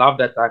thing. I love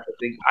that type of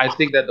thing. I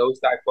think that those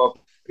type of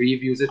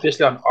reviews,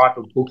 especially on art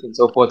or books and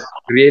so forth,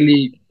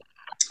 really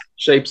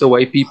shapes the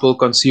way people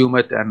consume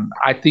it, and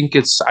I think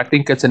it's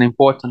an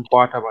important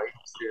part of our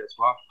industry as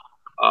well.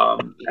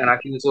 And I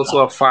think it's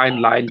also a fine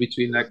line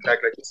between like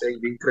you're saying,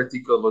 being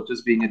critical or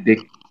just being a dick,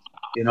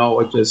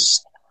 or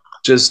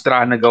just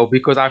trying to go,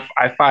 because I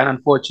find,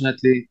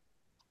 unfortunately,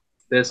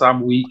 there's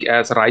some weak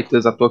ass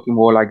writers. I'm talking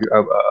more like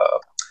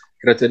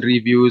written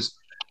reviews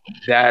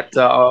that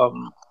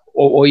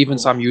or even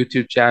some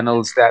YouTube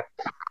channels that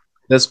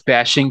this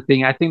bashing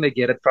thing. I think they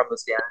get it from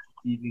this reality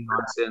TV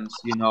nonsense,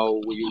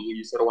 where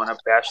you sort of want to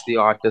bash the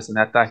artist and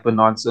that type of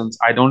nonsense.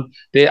 I don't.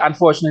 There,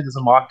 unfortunately, there's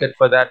a market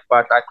for that,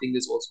 but I think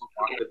there's also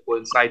a market for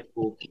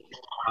insightful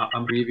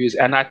reviews.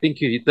 And I think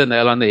you hit the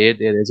nail on the head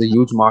there. There's a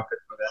huge market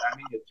for that. I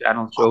mean, your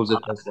channel shows it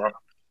as well.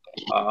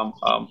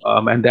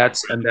 And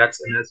that's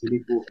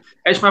really cool.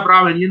 Ash, my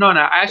brother, and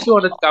I actually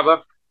wanted to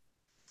cover.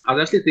 I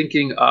was actually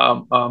thinking, I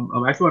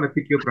actually want to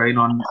pick your brain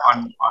on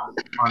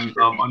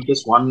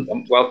just one,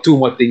 well, two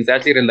more things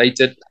actually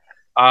related.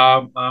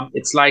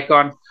 It's like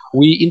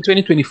we in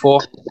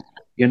 2024,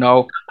 you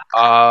know,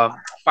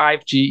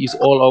 5G is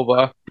all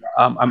over.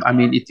 I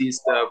mean, it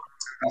is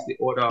the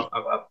order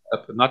of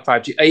not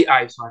 5G,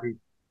 AI, sorry,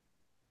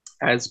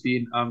 has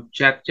been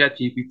Chat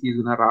GPT has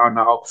been around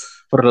now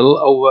for a little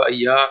over a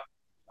year.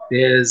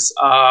 There's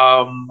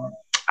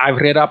I've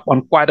read up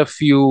on quite a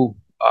few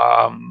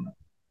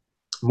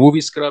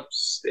movie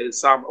scripts. There's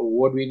some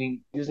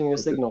award-winning. Using your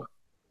signal.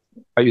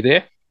 Are you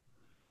there?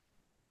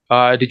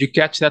 Did you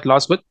catch that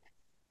last bit?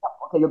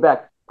 Okay, you're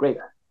back. Great.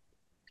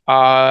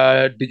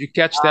 Did you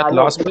catch that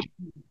No, last bit?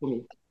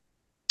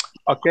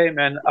 Okay,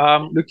 man.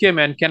 Look here,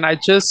 man. Can I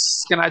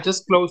just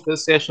close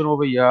this session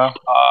over here? We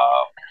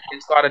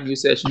can start a new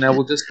session, and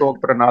we'll just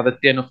talk for another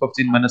 10 or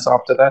 15 minutes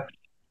after that.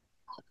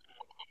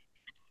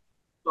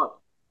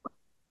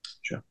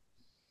 Sure.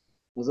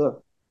 Yes,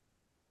 sir.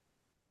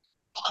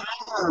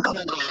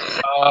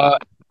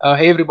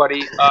 Hey everybody.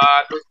 There's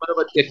a bit of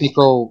a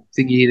technical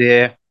thingy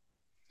there.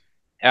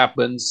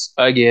 Happens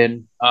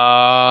again.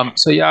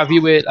 So yeah,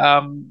 Viwe,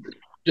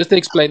 just to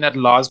explain that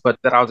last, but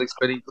that I was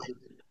explaining.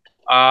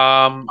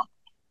 I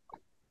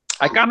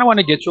kind of want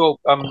to get your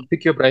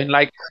pick your brain.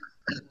 Like,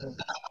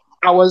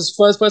 I was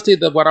firstly,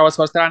 what I was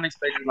first trying to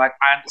explain is, like,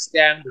 I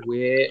understand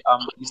where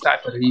these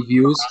type of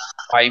reviews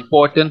are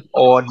important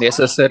or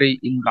necessary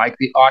in, like,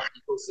 the art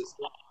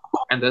ecosystem,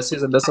 and this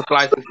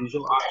applies to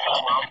visual art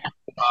as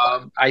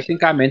well. I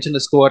think I mentioned the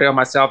story of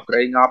myself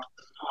growing up.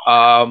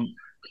 Um,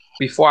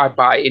 Before I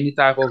buy any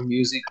type of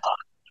music,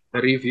 the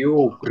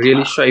review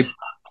really shaped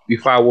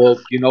if I will,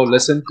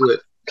 listen to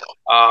it.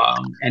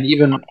 And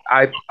even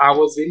I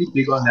was really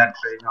big on that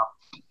growing up,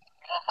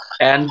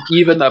 and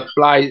even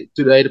apply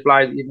today. It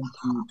applies even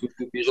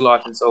to visual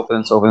art and so forth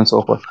and so forth and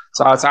so forth.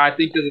 So I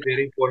think it's a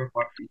very important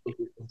part of the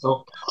ecosystem.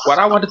 So what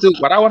I want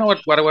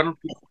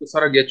to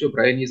sort of get your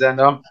brain is, and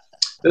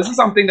this is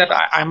something that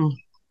I'm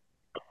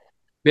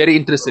very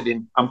interested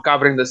in. I'm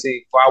covering the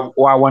same,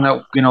 or I want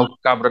to,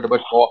 cover it a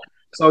bit more.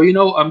 So,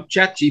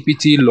 Chat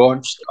GPT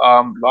launched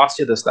last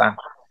year this time,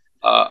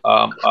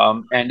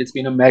 and it's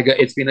been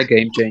a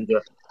game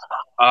changer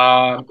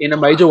in a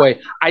major way.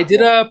 I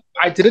did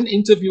an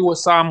interview with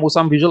some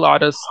visual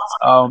artists.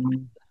 I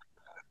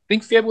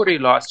think February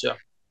last year,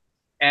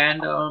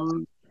 and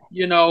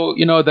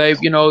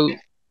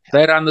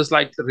they run this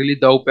like really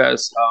dope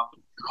as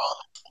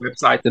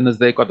website, and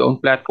they got their own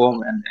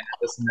platform and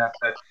this and that.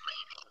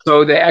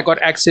 So I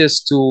got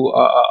access to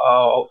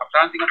I'm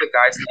trying to think of the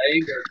guy's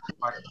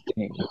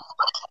name.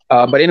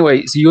 But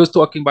anyway, so he was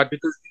talking about,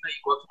 because he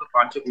works with a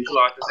bunch bunch of visual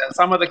artists, and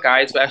some of the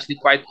guys were actually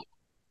quite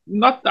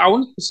not, I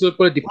wouldn't still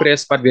call it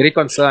depressed, but very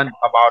concerned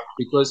about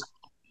because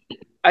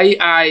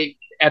AI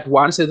at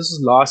once, so this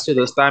is last year,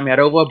 this time, had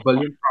over 1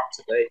 billion prompts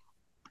a day.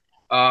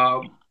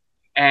 Um,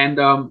 and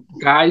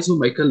guys who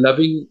make a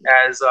living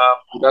as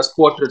who does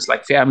portraits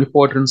like family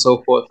portraits and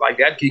so forth, like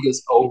that gig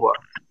is over.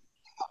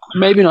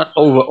 Maybe not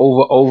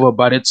over,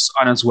 but it's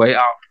on its way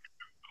out.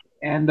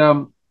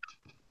 And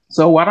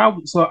so what I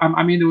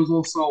mean, there was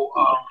also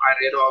I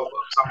read of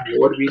some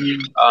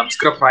award-winning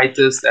script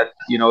writers that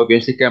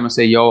eventually came and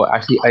say, "Yo,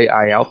 actually,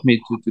 AI helped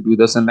me to do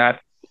this and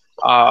that."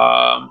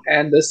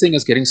 And this thing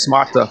is getting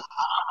smarter.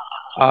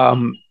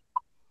 Um,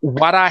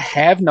 what I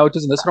have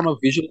noticed, and this from a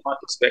visual art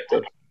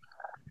perspective, a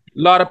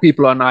lot of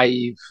people are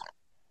naive.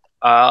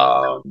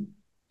 Um,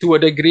 to a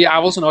degree,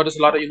 I've also noticed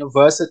a lot of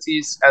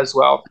universities as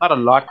well. Not a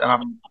lot.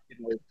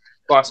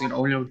 Passing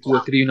only 2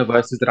 or 3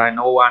 universities that I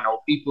know. I know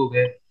people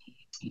there.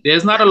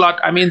 There's not a lot.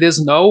 I mean,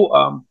 there's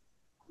no.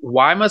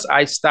 Why must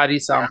I study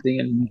something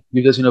and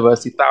give this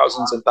university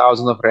thousands and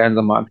thousands of rands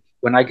a month?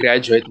 When I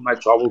graduate, my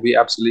job will be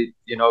absolute,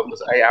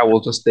 because AI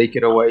will just take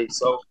it away.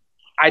 So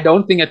I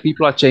don't think that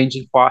people are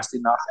changing fast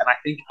enough. And I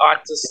think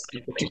artists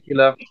in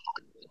particular,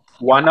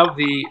 one of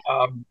the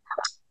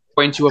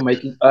points you were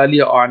making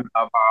earlier on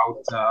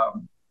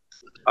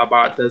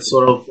about the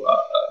sort of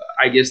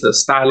I guess the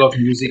style of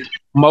music.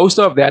 Most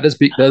of that is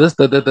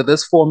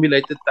this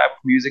formulated type of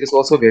music is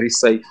also very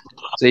safe.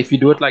 So if you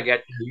do it like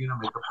that, you're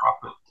gonna make a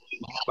profit.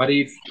 But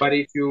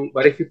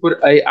if you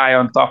put AI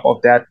on top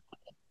of that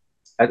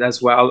as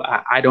well,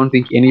 I don't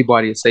think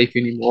anybody is safe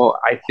anymore.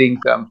 I think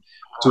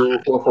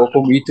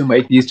for me to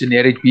make these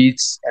generic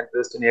beats and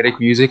this generic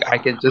music, I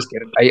can just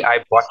get an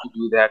AI bot to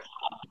do that.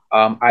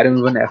 I don't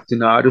even have to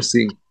know how to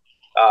sing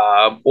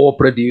or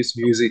produce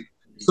music.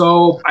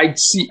 So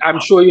I'm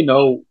sure you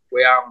know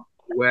where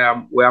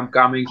I'm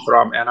coming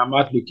from, and I'm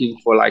not looking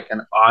for like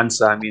an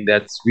answer. I mean,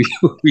 that's we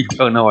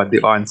don't know what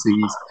the answer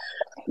is.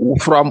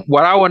 From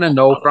what I want to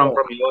know from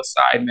your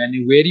side, man,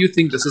 where do you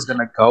think this is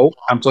gonna go?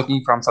 I'm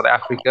talking from South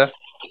Africa.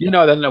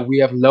 Then we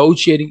have load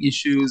shedding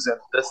issues and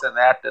this and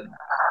that and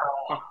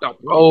fucked up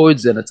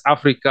roads, and it's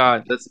Africa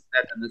and this and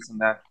that and this and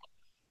that.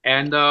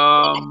 And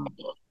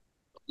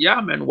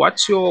yeah, man,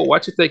 what's your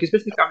take,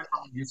 especially coming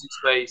from the music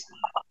space and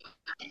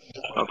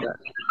all that?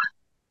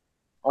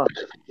 Oh,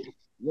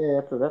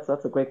 yeah,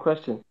 that's a great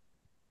question.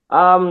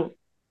 Um,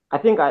 I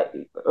think I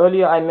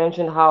earlier I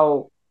mentioned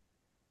how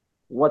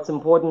what's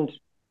important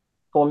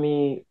for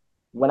me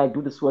when I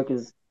do this work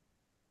is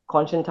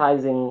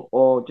conscientizing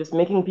or just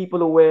making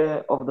people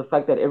aware of the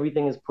fact that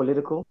everything is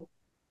political.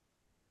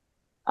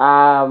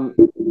 Um,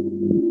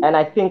 and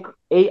I think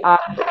AI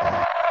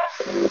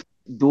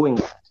doing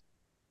that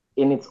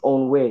in its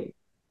own way.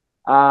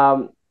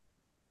 Um,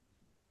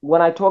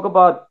 when I talk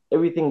about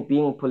everything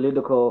being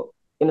political,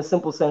 in a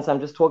simple sense, I'm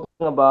just talking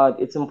about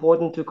it's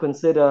important to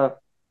consider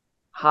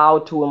how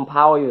to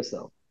empower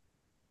yourself,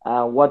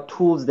 what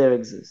tools there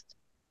exist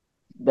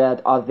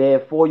that are there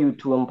for you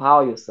to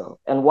empower yourself,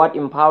 and what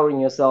empowering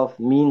yourself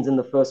means in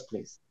the first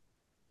place.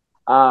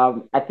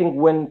 I think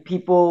when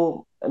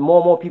more and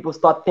more people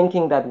start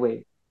thinking that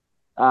way,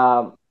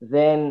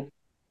 then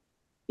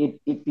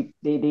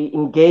they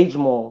engage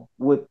more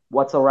with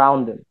what's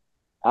around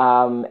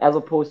them, as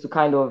opposed to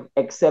kind of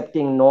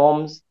accepting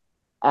norms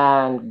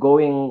and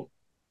going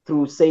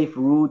through safe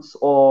routes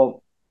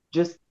or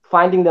just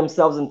finding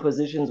themselves in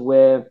positions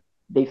where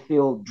they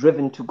feel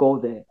driven to go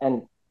there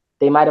and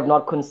they might have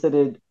not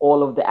considered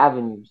all of the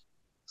avenues.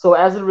 So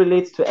as it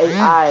relates to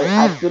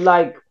AI, I feel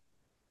like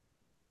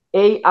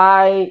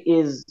AI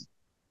is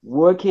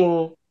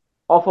working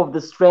off of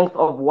the strength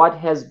of what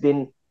has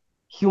been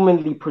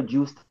humanly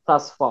produced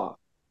thus far.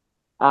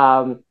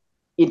 Um,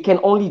 it can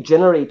only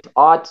generate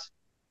art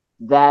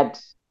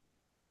that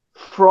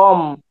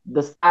from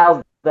the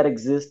styles that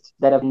exist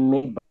that have been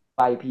made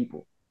by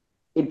people.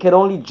 It can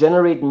only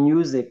generate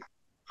music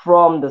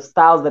from the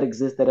styles that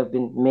exist that have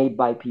been made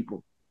by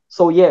people.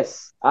 So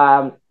yes,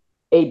 a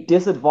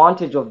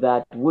disadvantage of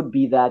that would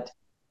be that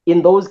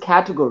in those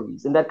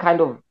categories, in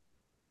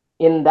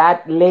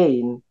that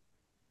lane,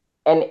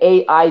 an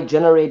AI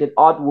generated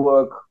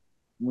artwork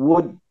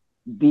would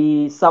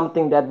be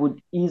something that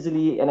would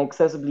easily and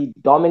accessibly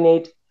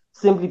dominate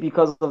simply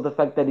because of the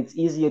fact that it's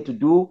easier to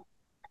do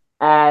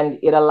and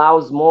it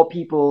allows more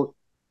people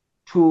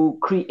to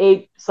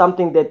create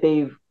something that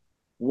they've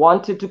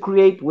wanted to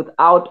create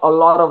without a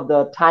lot of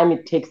the time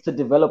it takes to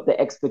develop the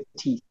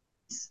expertise,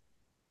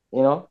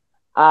 you know.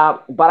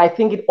 But I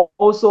think it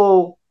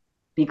also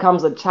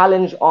becomes a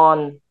challenge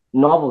on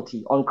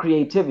novelty, on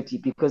creativity,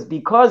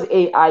 because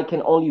AI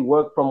can only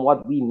work from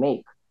what we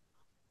make.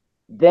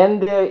 Then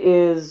there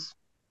is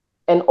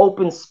an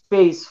open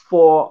space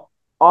for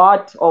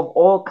art of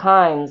all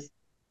kinds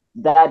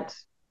that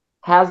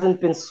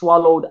hasn't been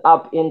swallowed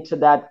up into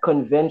that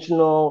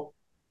conventional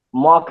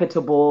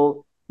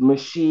marketable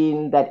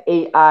machine that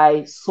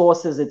AI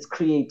sources its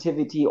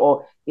creativity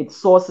or it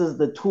sources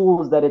the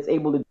tools that it's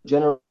able to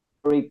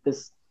generate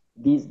these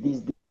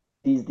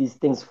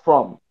things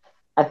from.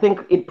 I think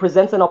it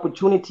presents an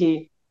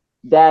opportunity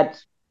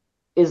that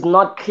is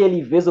not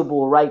clearly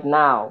visible right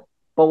now.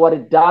 But what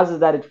it does is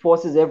that it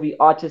forces every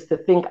artist to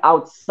think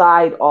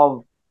outside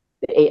of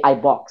the AI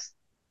box.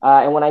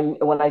 And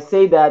when I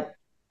say that,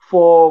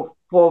 for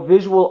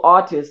visual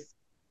artists,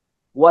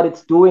 what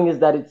it's doing is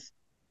that it's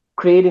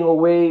creating a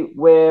way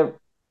where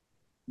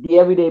the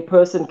everyday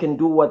person can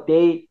do what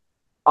they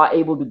are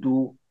able to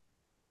do,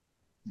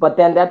 but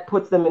then that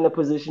puts them in a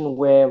position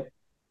where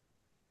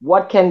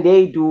what can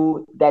they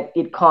do that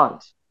it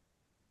can't?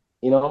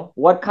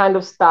 What kind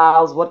of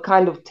styles, what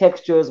kind of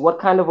textures, what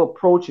kind of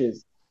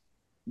approaches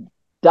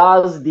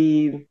does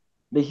the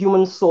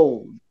human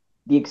soul,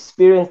 the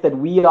experience that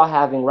we are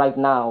having right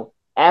now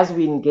as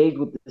we engage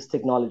with this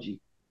technology,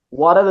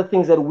 what are the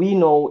things that we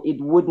know it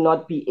would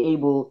not be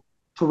able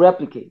to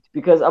replicate?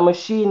 Because a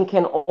machine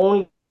can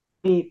only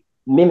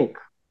mimic,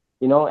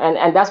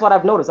 and that's what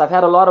I've noticed. I've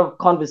had a lot of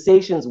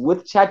conversations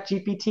with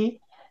ChatGPT,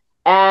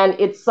 and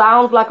it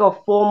sounds like a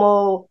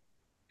formal,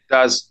 It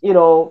does. you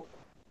know,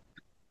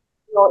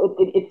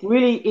 it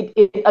really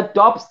it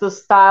adopts the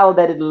style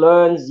that it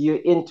learns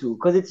you into,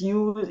 because it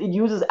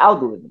uses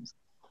algorithms.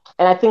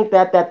 And I think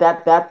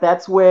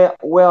that's where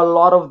a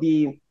lot of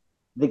the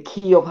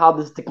key of how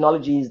this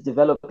technology is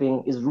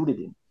developing is rooted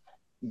in.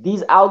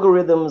 These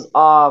algorithms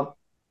are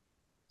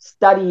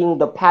studying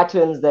the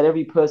patterns that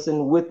every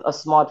person with a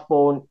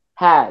smartphone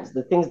has,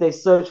 the things they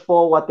search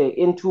for, what they're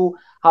into,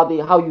 how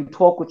you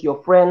talk with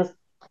your friends,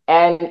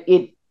 and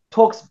it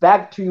talks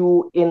back to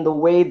you in the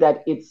way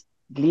that it's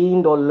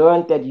gleaned or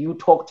learned that you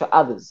talk to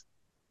others.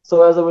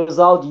 So as a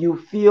result, you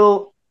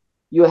feel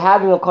you're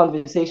having a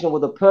conversation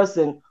with a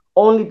person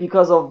only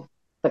because of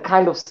the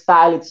kind of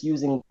style it's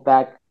using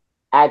back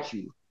at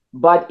you.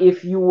 But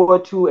if you were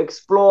to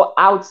explore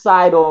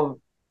outside of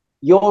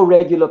your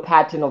regular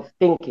pattern of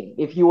thinking,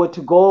 if you were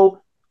to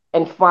go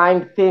and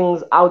find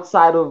things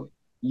outside of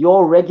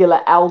your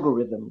regular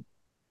algorithm,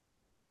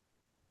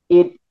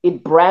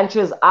 it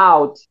branches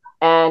out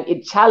and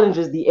it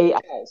challenges the AI.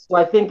 So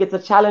I think it's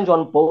a challenge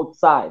on both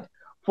sides.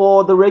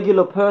 For the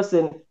regular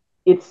person,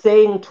 it's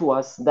saying to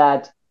us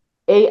that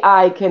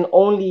AI can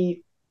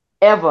only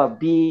ever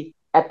be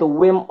at the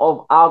whim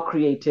of our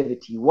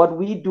creativity. What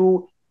we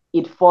do,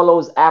 it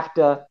follows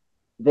after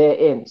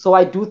therein. So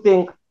I do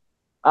think,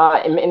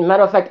 in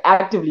matter of fact,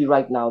 actively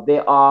right now,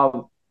 there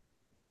are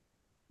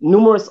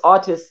numerous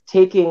artists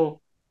taking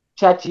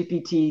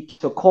ChatGPT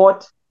to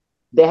court.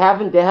 There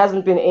hasn't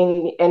been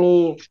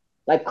any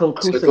like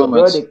conclusive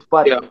Settlements. verdict,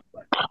 but Yeah.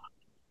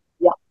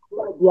 yeah,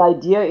 the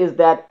idea is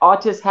that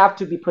artists have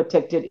to be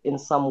protected in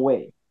some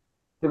way,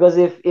 because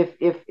if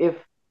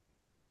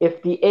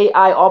the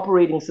AI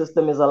operating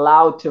system is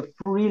allowed to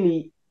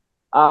freely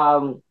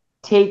um,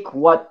 take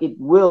what it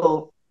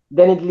will,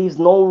 then it leaves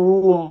no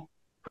room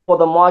for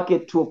the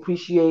market to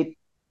appreciate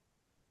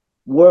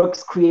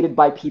works created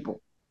by people.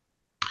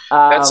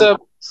 That's a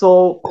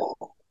So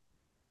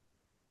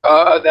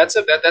that's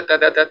an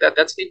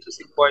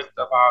interesting point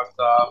about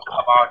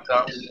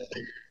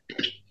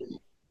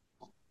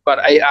but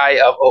AI,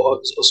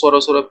 sort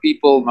of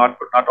people not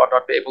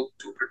be able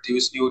to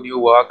produce new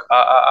work.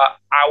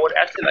 I would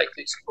actually like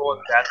to explore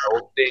that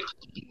whole thing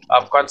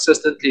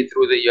consistently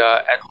through the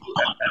year, and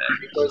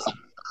because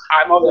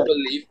I'm of the yeah,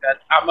 belief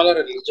that I'm not a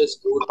religious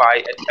dude by,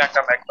 in fact,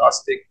 I'm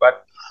agnostic,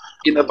 but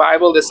in the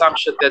Bible, there's some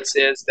shit that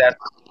says that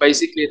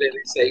basically they're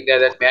saying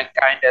that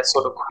mankind has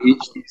sort of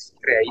reached this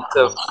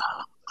creative,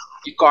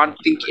 you can't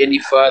think any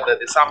further.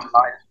 There's some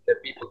line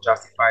that people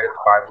justify in the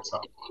Bible. So,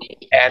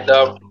 and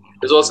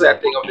there's also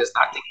that thing of there's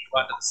nothing new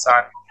under the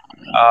sun.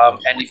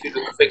 And if you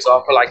look, for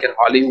example, like in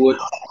Hollywood,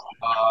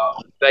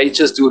 they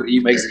just do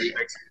remakes.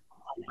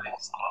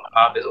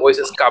 There's always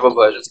just cover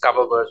versions of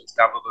it,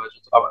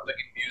 like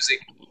in music.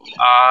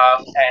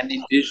 And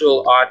in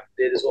visual art,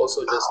 there is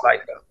also just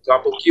like, for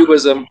example,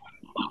 Cubism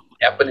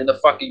happened in the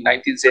fucking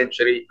 19th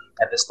century,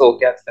 and there's still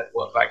cats that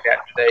work like that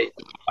today,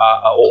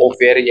 or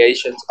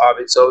variations of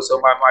it. So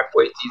my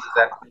point is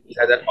that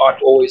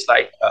art always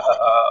like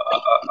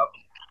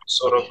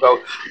sort of go.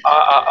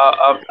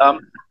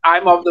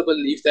 I'm of the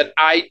belief that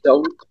I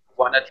don't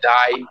want to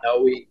die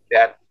knowing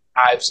that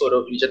I've sort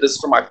of reached. This is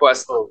from my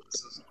personal.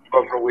 This is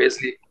from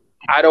Wesley.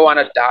 I don't want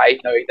to die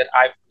knowing that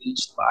I've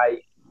reached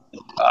my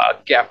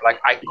gap. Like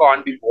I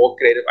can't be more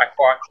creative. I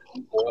can't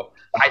do more.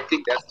 I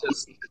think that's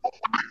just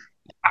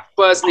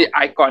personally,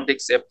 I can't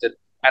accept it.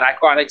 And I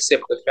can't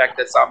accept the fact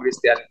that somebody's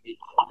telling me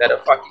that a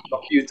fucking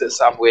computer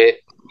somewhere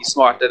is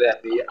smarter than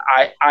me.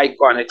 I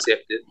can't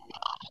accept it.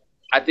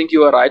 I think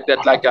you were right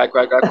that I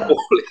got all.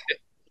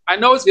 I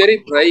know it's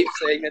very brave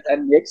saying it,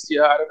 and next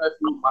year, I don't know, a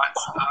few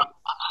months,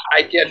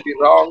 I can be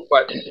wrong,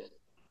 but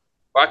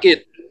fuck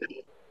it.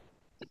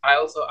 I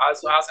also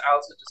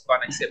just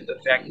can't accept the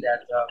fact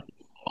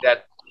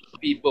that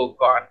people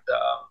can't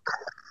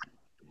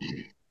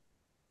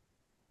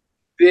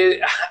there,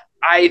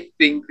 I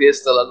think there's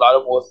still a lot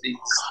of more things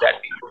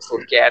that people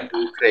still can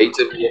do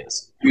creatively,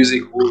 as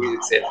music, movies,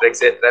 etc.,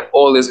 etc. And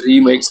all this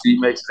remakes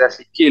is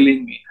actually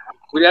killing me.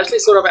 We actually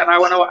sort of, and I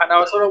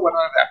sort of want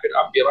to wrap it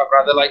up here, my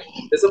brother. Like,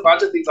 there's a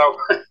bunch of things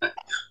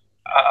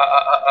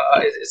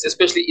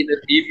especially in the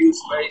review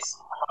space.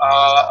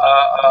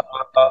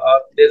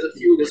 There's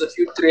a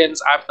few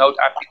trends I've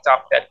picked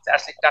up that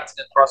actually cuts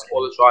across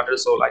all the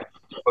genres. So like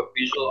for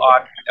visual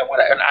art,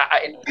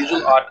 in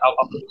visual art, I'll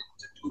put it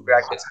into two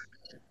brackets.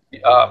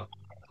 Um,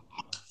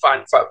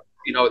 fun,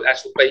 the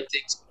actual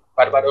paintings,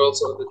 but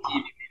also the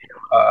TV medium,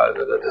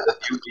 the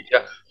view media,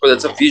 because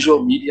it's a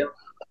visual medium.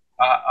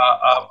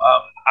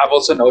 I've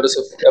also noticed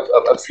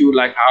a few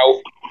like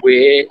how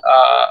where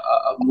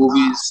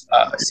movies,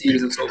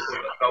 series, and so forth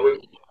are going,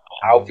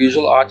 how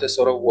visual art is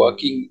sort of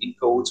working in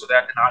cahoots with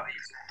that, and how they're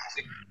using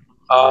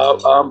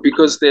music.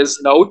 Because there's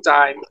no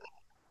time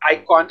I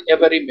can't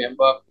ever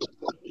remember.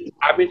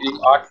 I've been doing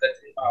art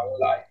literally my whole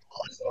life,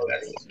 so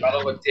that's well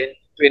over 10,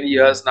 20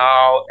 years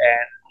now,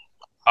 and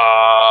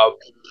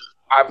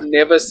I've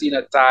never seen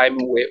a time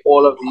where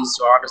all of these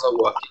genres are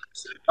working,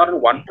 not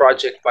in one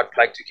project, but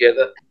like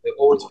together. They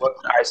always work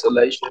in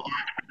isolation.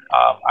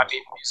 I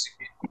mean,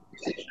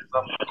 musicians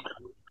are making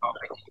good,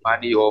 making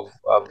money off.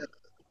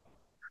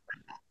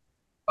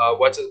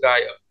 What's this guy?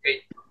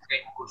 Kate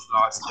Bush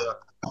last year.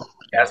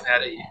 He hasn't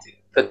had a hit in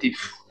 30,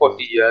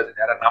 40 years, and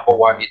had a number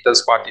one hit on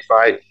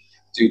Spotify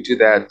due to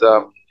that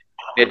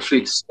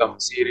Netflix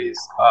series.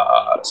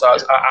 So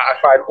I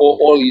find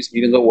all these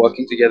mediums are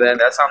working together, and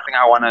that's something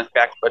I want to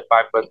unpack bit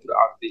by bit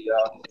throughout the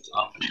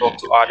and talk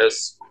to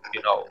artists,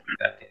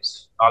 that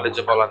is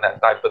knowledgeable on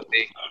that type of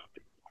thing.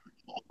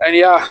 And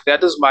yeah,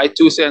 that is my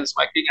 2 cents.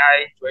 My king,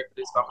 I enjoyed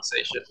this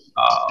conversation.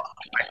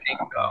 I think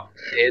the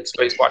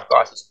Headspace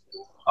podcast is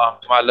cool.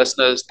 To my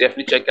listeners,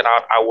 definitely check it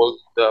out. I will.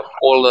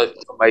 All the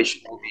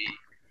information will be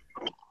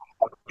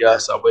here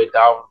somewhere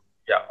down.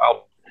 Yeah,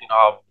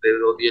 there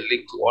will be a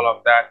link to all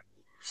of that.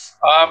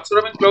 So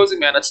I'm in closing,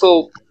 man. It's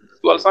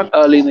not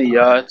early in the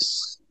year.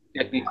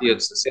 Technically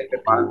it's the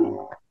second month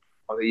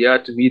of the year.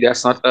 To me,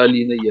 that's not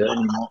early in the year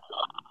anymore.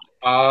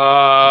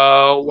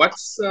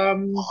 What's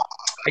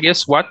I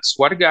guess what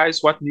guys,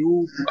 what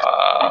new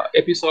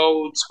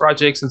episodes,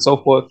 projects, and so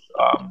forth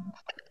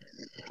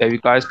have you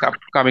guys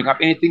coming up?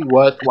 Anything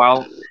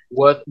worthwhile,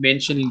 worth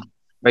mentioning,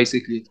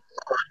 basically?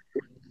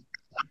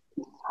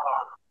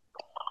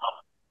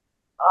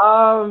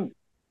 Um,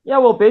 yeah,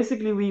 well,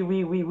 basically,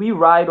 we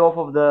ride off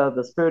of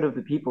the spirit of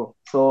the people.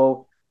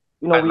 So,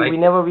 I we like it.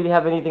 never really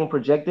have anything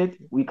projected.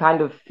 We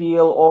kind of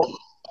feel all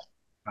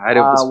I have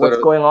the what's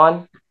spirit. going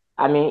on.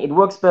 I mean, it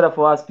works better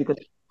for us because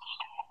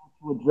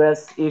we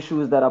address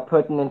issues that are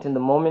pertinent in the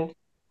moment.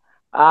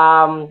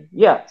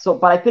 Yeah. So,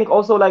 but I think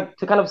also like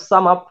to kind of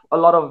sum up a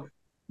lot of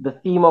the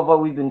theme of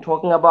what we've been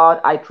talking about.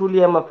 I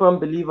truly am a firm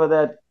believer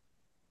that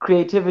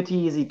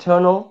creativity is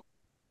eternal.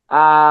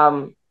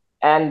 Um,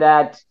 and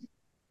that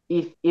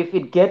if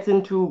it gets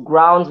into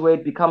grounds where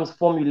it becomes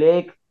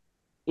formulaic,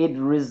 it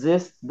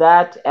resists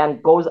that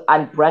and goes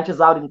and branches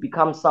out and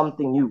becomes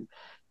something new.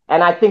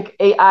 And I think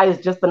AI is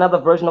just another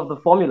version of the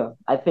formula.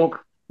 I think,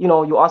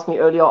 you asked me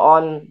earlier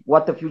on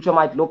what the future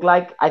might look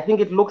like. I think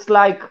it looks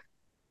like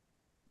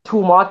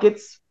two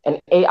markets, an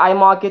AI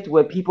market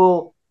where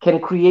people can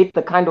create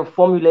the kind of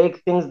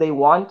formulaic things they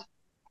want,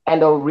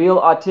 and a real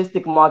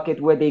artistic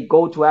market where they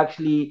go to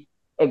actually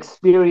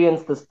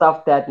experience the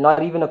stuff that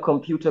not even a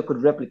computer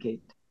could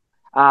replicate.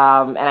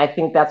 And I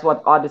think that's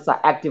what artists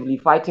are actively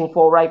fighting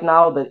for right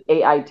now. The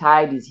AI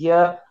tide is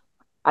here.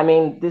 I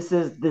mean,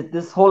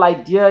 this whole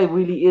idea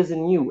really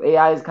isn't new.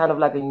 AI is kind of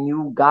like a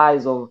new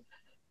guise of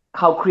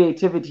how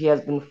creativity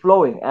has been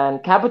flowing.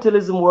 And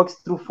capitalism works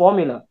through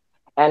formula,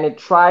 and it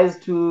tries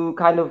to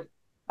kind of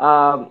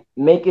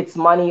make its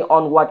money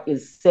on what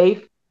is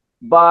safe.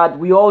 But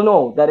we all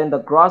know that in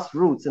the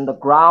grassroots, in the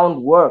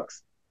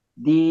groundworks,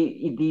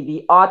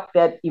 the art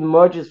that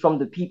emerges from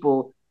the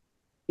people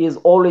is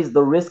always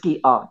the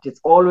risky art. It's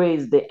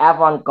always the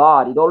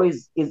avant-garde. It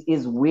always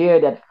is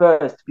weird at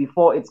first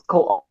before it's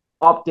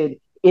co-opted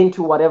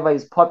into whatever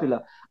is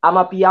popular.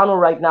 Amapiano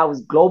right now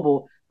is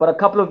global, but a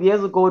couple of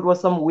years ago it was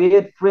some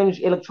weird fringe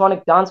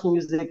electronic dance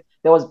music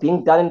that was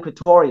being done in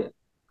Pretoria.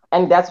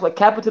 And that's why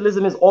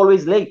capitalism is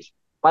always late.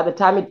 By the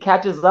time it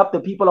catches up, the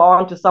people are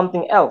onto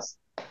something else.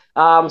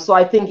 So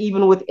I think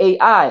even with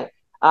AI,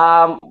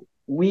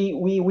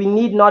 we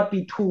need not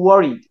be too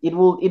worried. It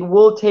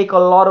will take a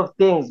lot of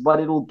things, but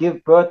it will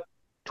give birth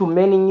to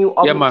many new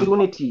Yeah, man.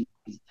 opportunities.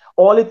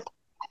 All it's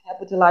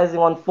capitalizing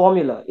on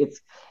formula.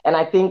 And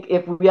I think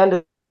if we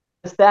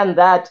understand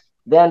that,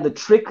 then the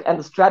trick and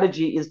the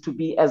strategy is to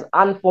be as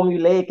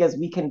unformulaic as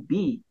we can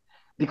be,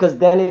 because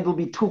then it will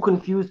be too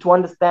confused to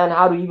understand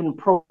how to even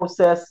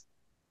process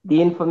the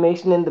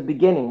information in the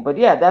beginning. But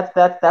yeah,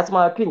 that's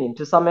my opinion.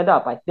 To sum it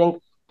up, I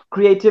think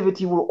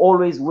creativity will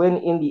always win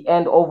in the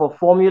end over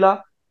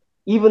formula,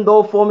 even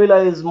though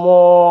formula is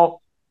more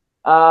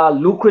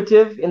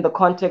lucrative in the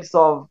context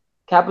of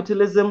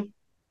capitalism.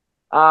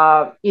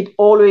 It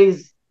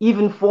always,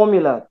 even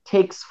formula,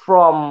 takes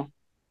from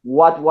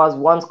what was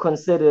once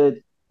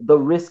considered the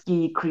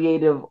risky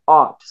creative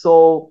art.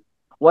 So,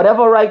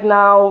 whatever right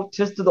now,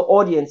 just to the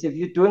audience, if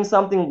you're doing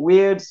something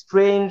weird,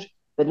 strange,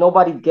 that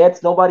nobody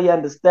gets, nobody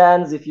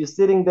understands, if you're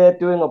sitting there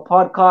doing a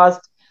podcast,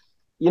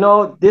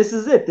 this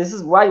is it. This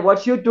is why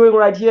what you're doing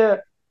right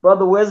here,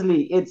 brother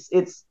Wesley.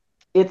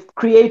 It's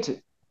creative.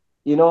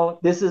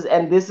 This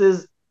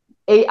is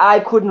AI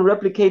couldn't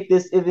replicate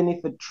this even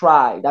if it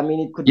tried. I mean,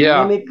 it could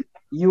Yeah, mimic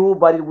you,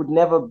 but it would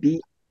never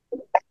be.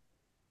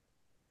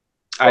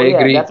 I Oh yeah,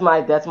 agree. that's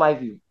my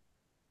view.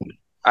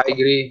 I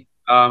agree.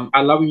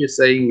 I love when you're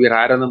saying we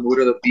ride on the mood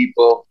of the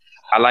people.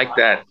 I like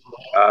that.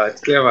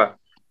 It's clever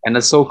and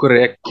it's so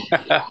correct.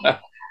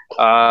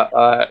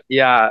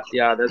 Yeah,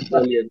 yeah, that's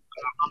brilliant.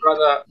 My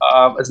brother,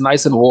 it's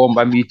nice and warm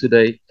by me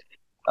today.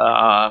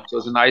 So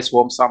it's a nice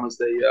warm summer's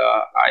day.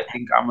 I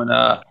think I'm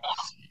gonna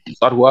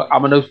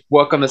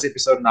work on this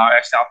episode now.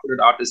 Actually, I'll put it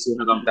out as soon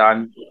as I'm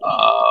done.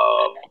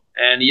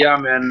 And yeah,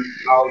 man,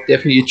 I'll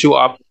definitely chew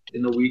up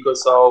in a week or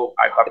so.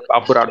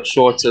 I'll put out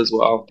shorts as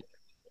well,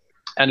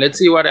 and let's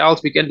see what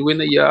else we can do in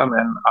the year,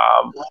 man.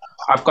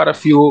 I've got a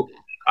few.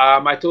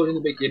 I told you in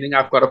the beginning,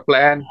 I've got a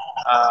plan.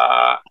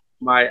 I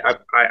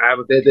have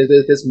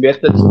there's this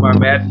method to my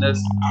madness.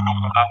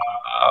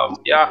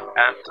 Yeah,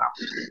 and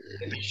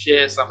let me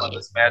share some of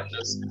this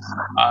madness.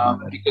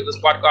 Because this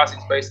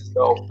podcasting space is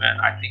dope, man.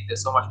 I think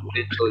there's so much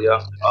potential here.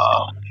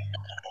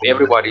 For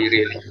everybody,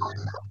 really.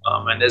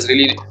 And there's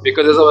really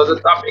because there's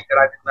a topic that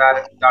I didn't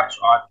directly touch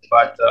on,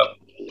 but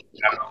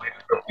I don't know, maybe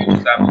for a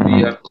future time will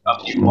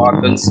be new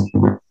markets.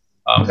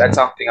 That's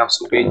something I'm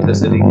super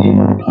interested in.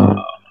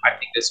 I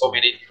think there's so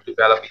many new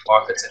developing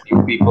markets and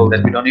new people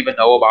that we don't even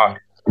know about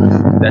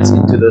that's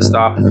into the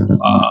stuff. And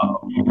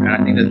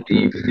I think that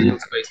the digital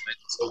space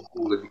makes it so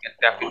cool that we can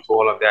tap into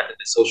all of that. And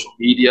the social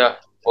media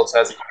also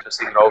has an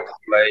interesting role to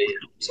play,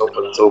 and so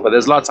forth and so forth.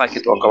 There's lots I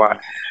can talk about.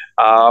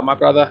 My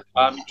brother,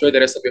 enjoy the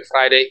rest of your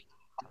Friday.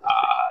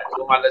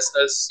 To all my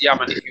listeners, yeah,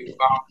 man, if you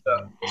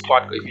found this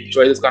podcast, if you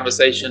enjoyed this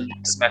conversation,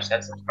 smash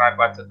that subscribe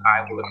button.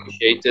 I will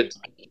appreciate it.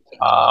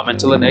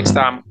 Until the next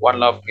time, one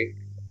love.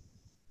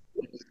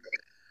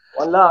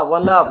 One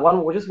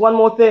love, just one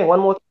more thing,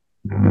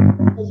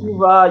 you've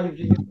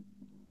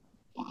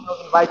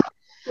invited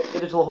to your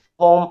digital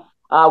home.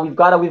 We've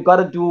got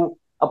to do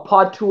a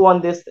part two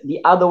on this the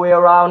other way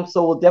around.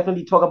 So we'll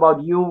definitely talk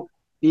about you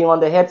being on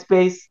the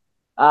headspace,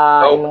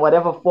 Dope. in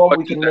whatever form Let's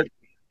we do can that.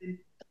 make.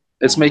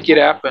 Let's make it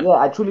happen. Yeah,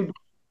 I truly.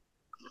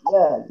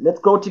 Yeah, let's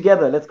go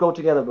together. Let's go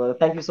together, brother.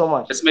 Thank you so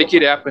much. Let's make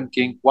it happen,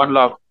 King. One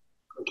love.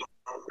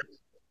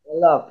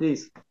 One love,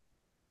 peace.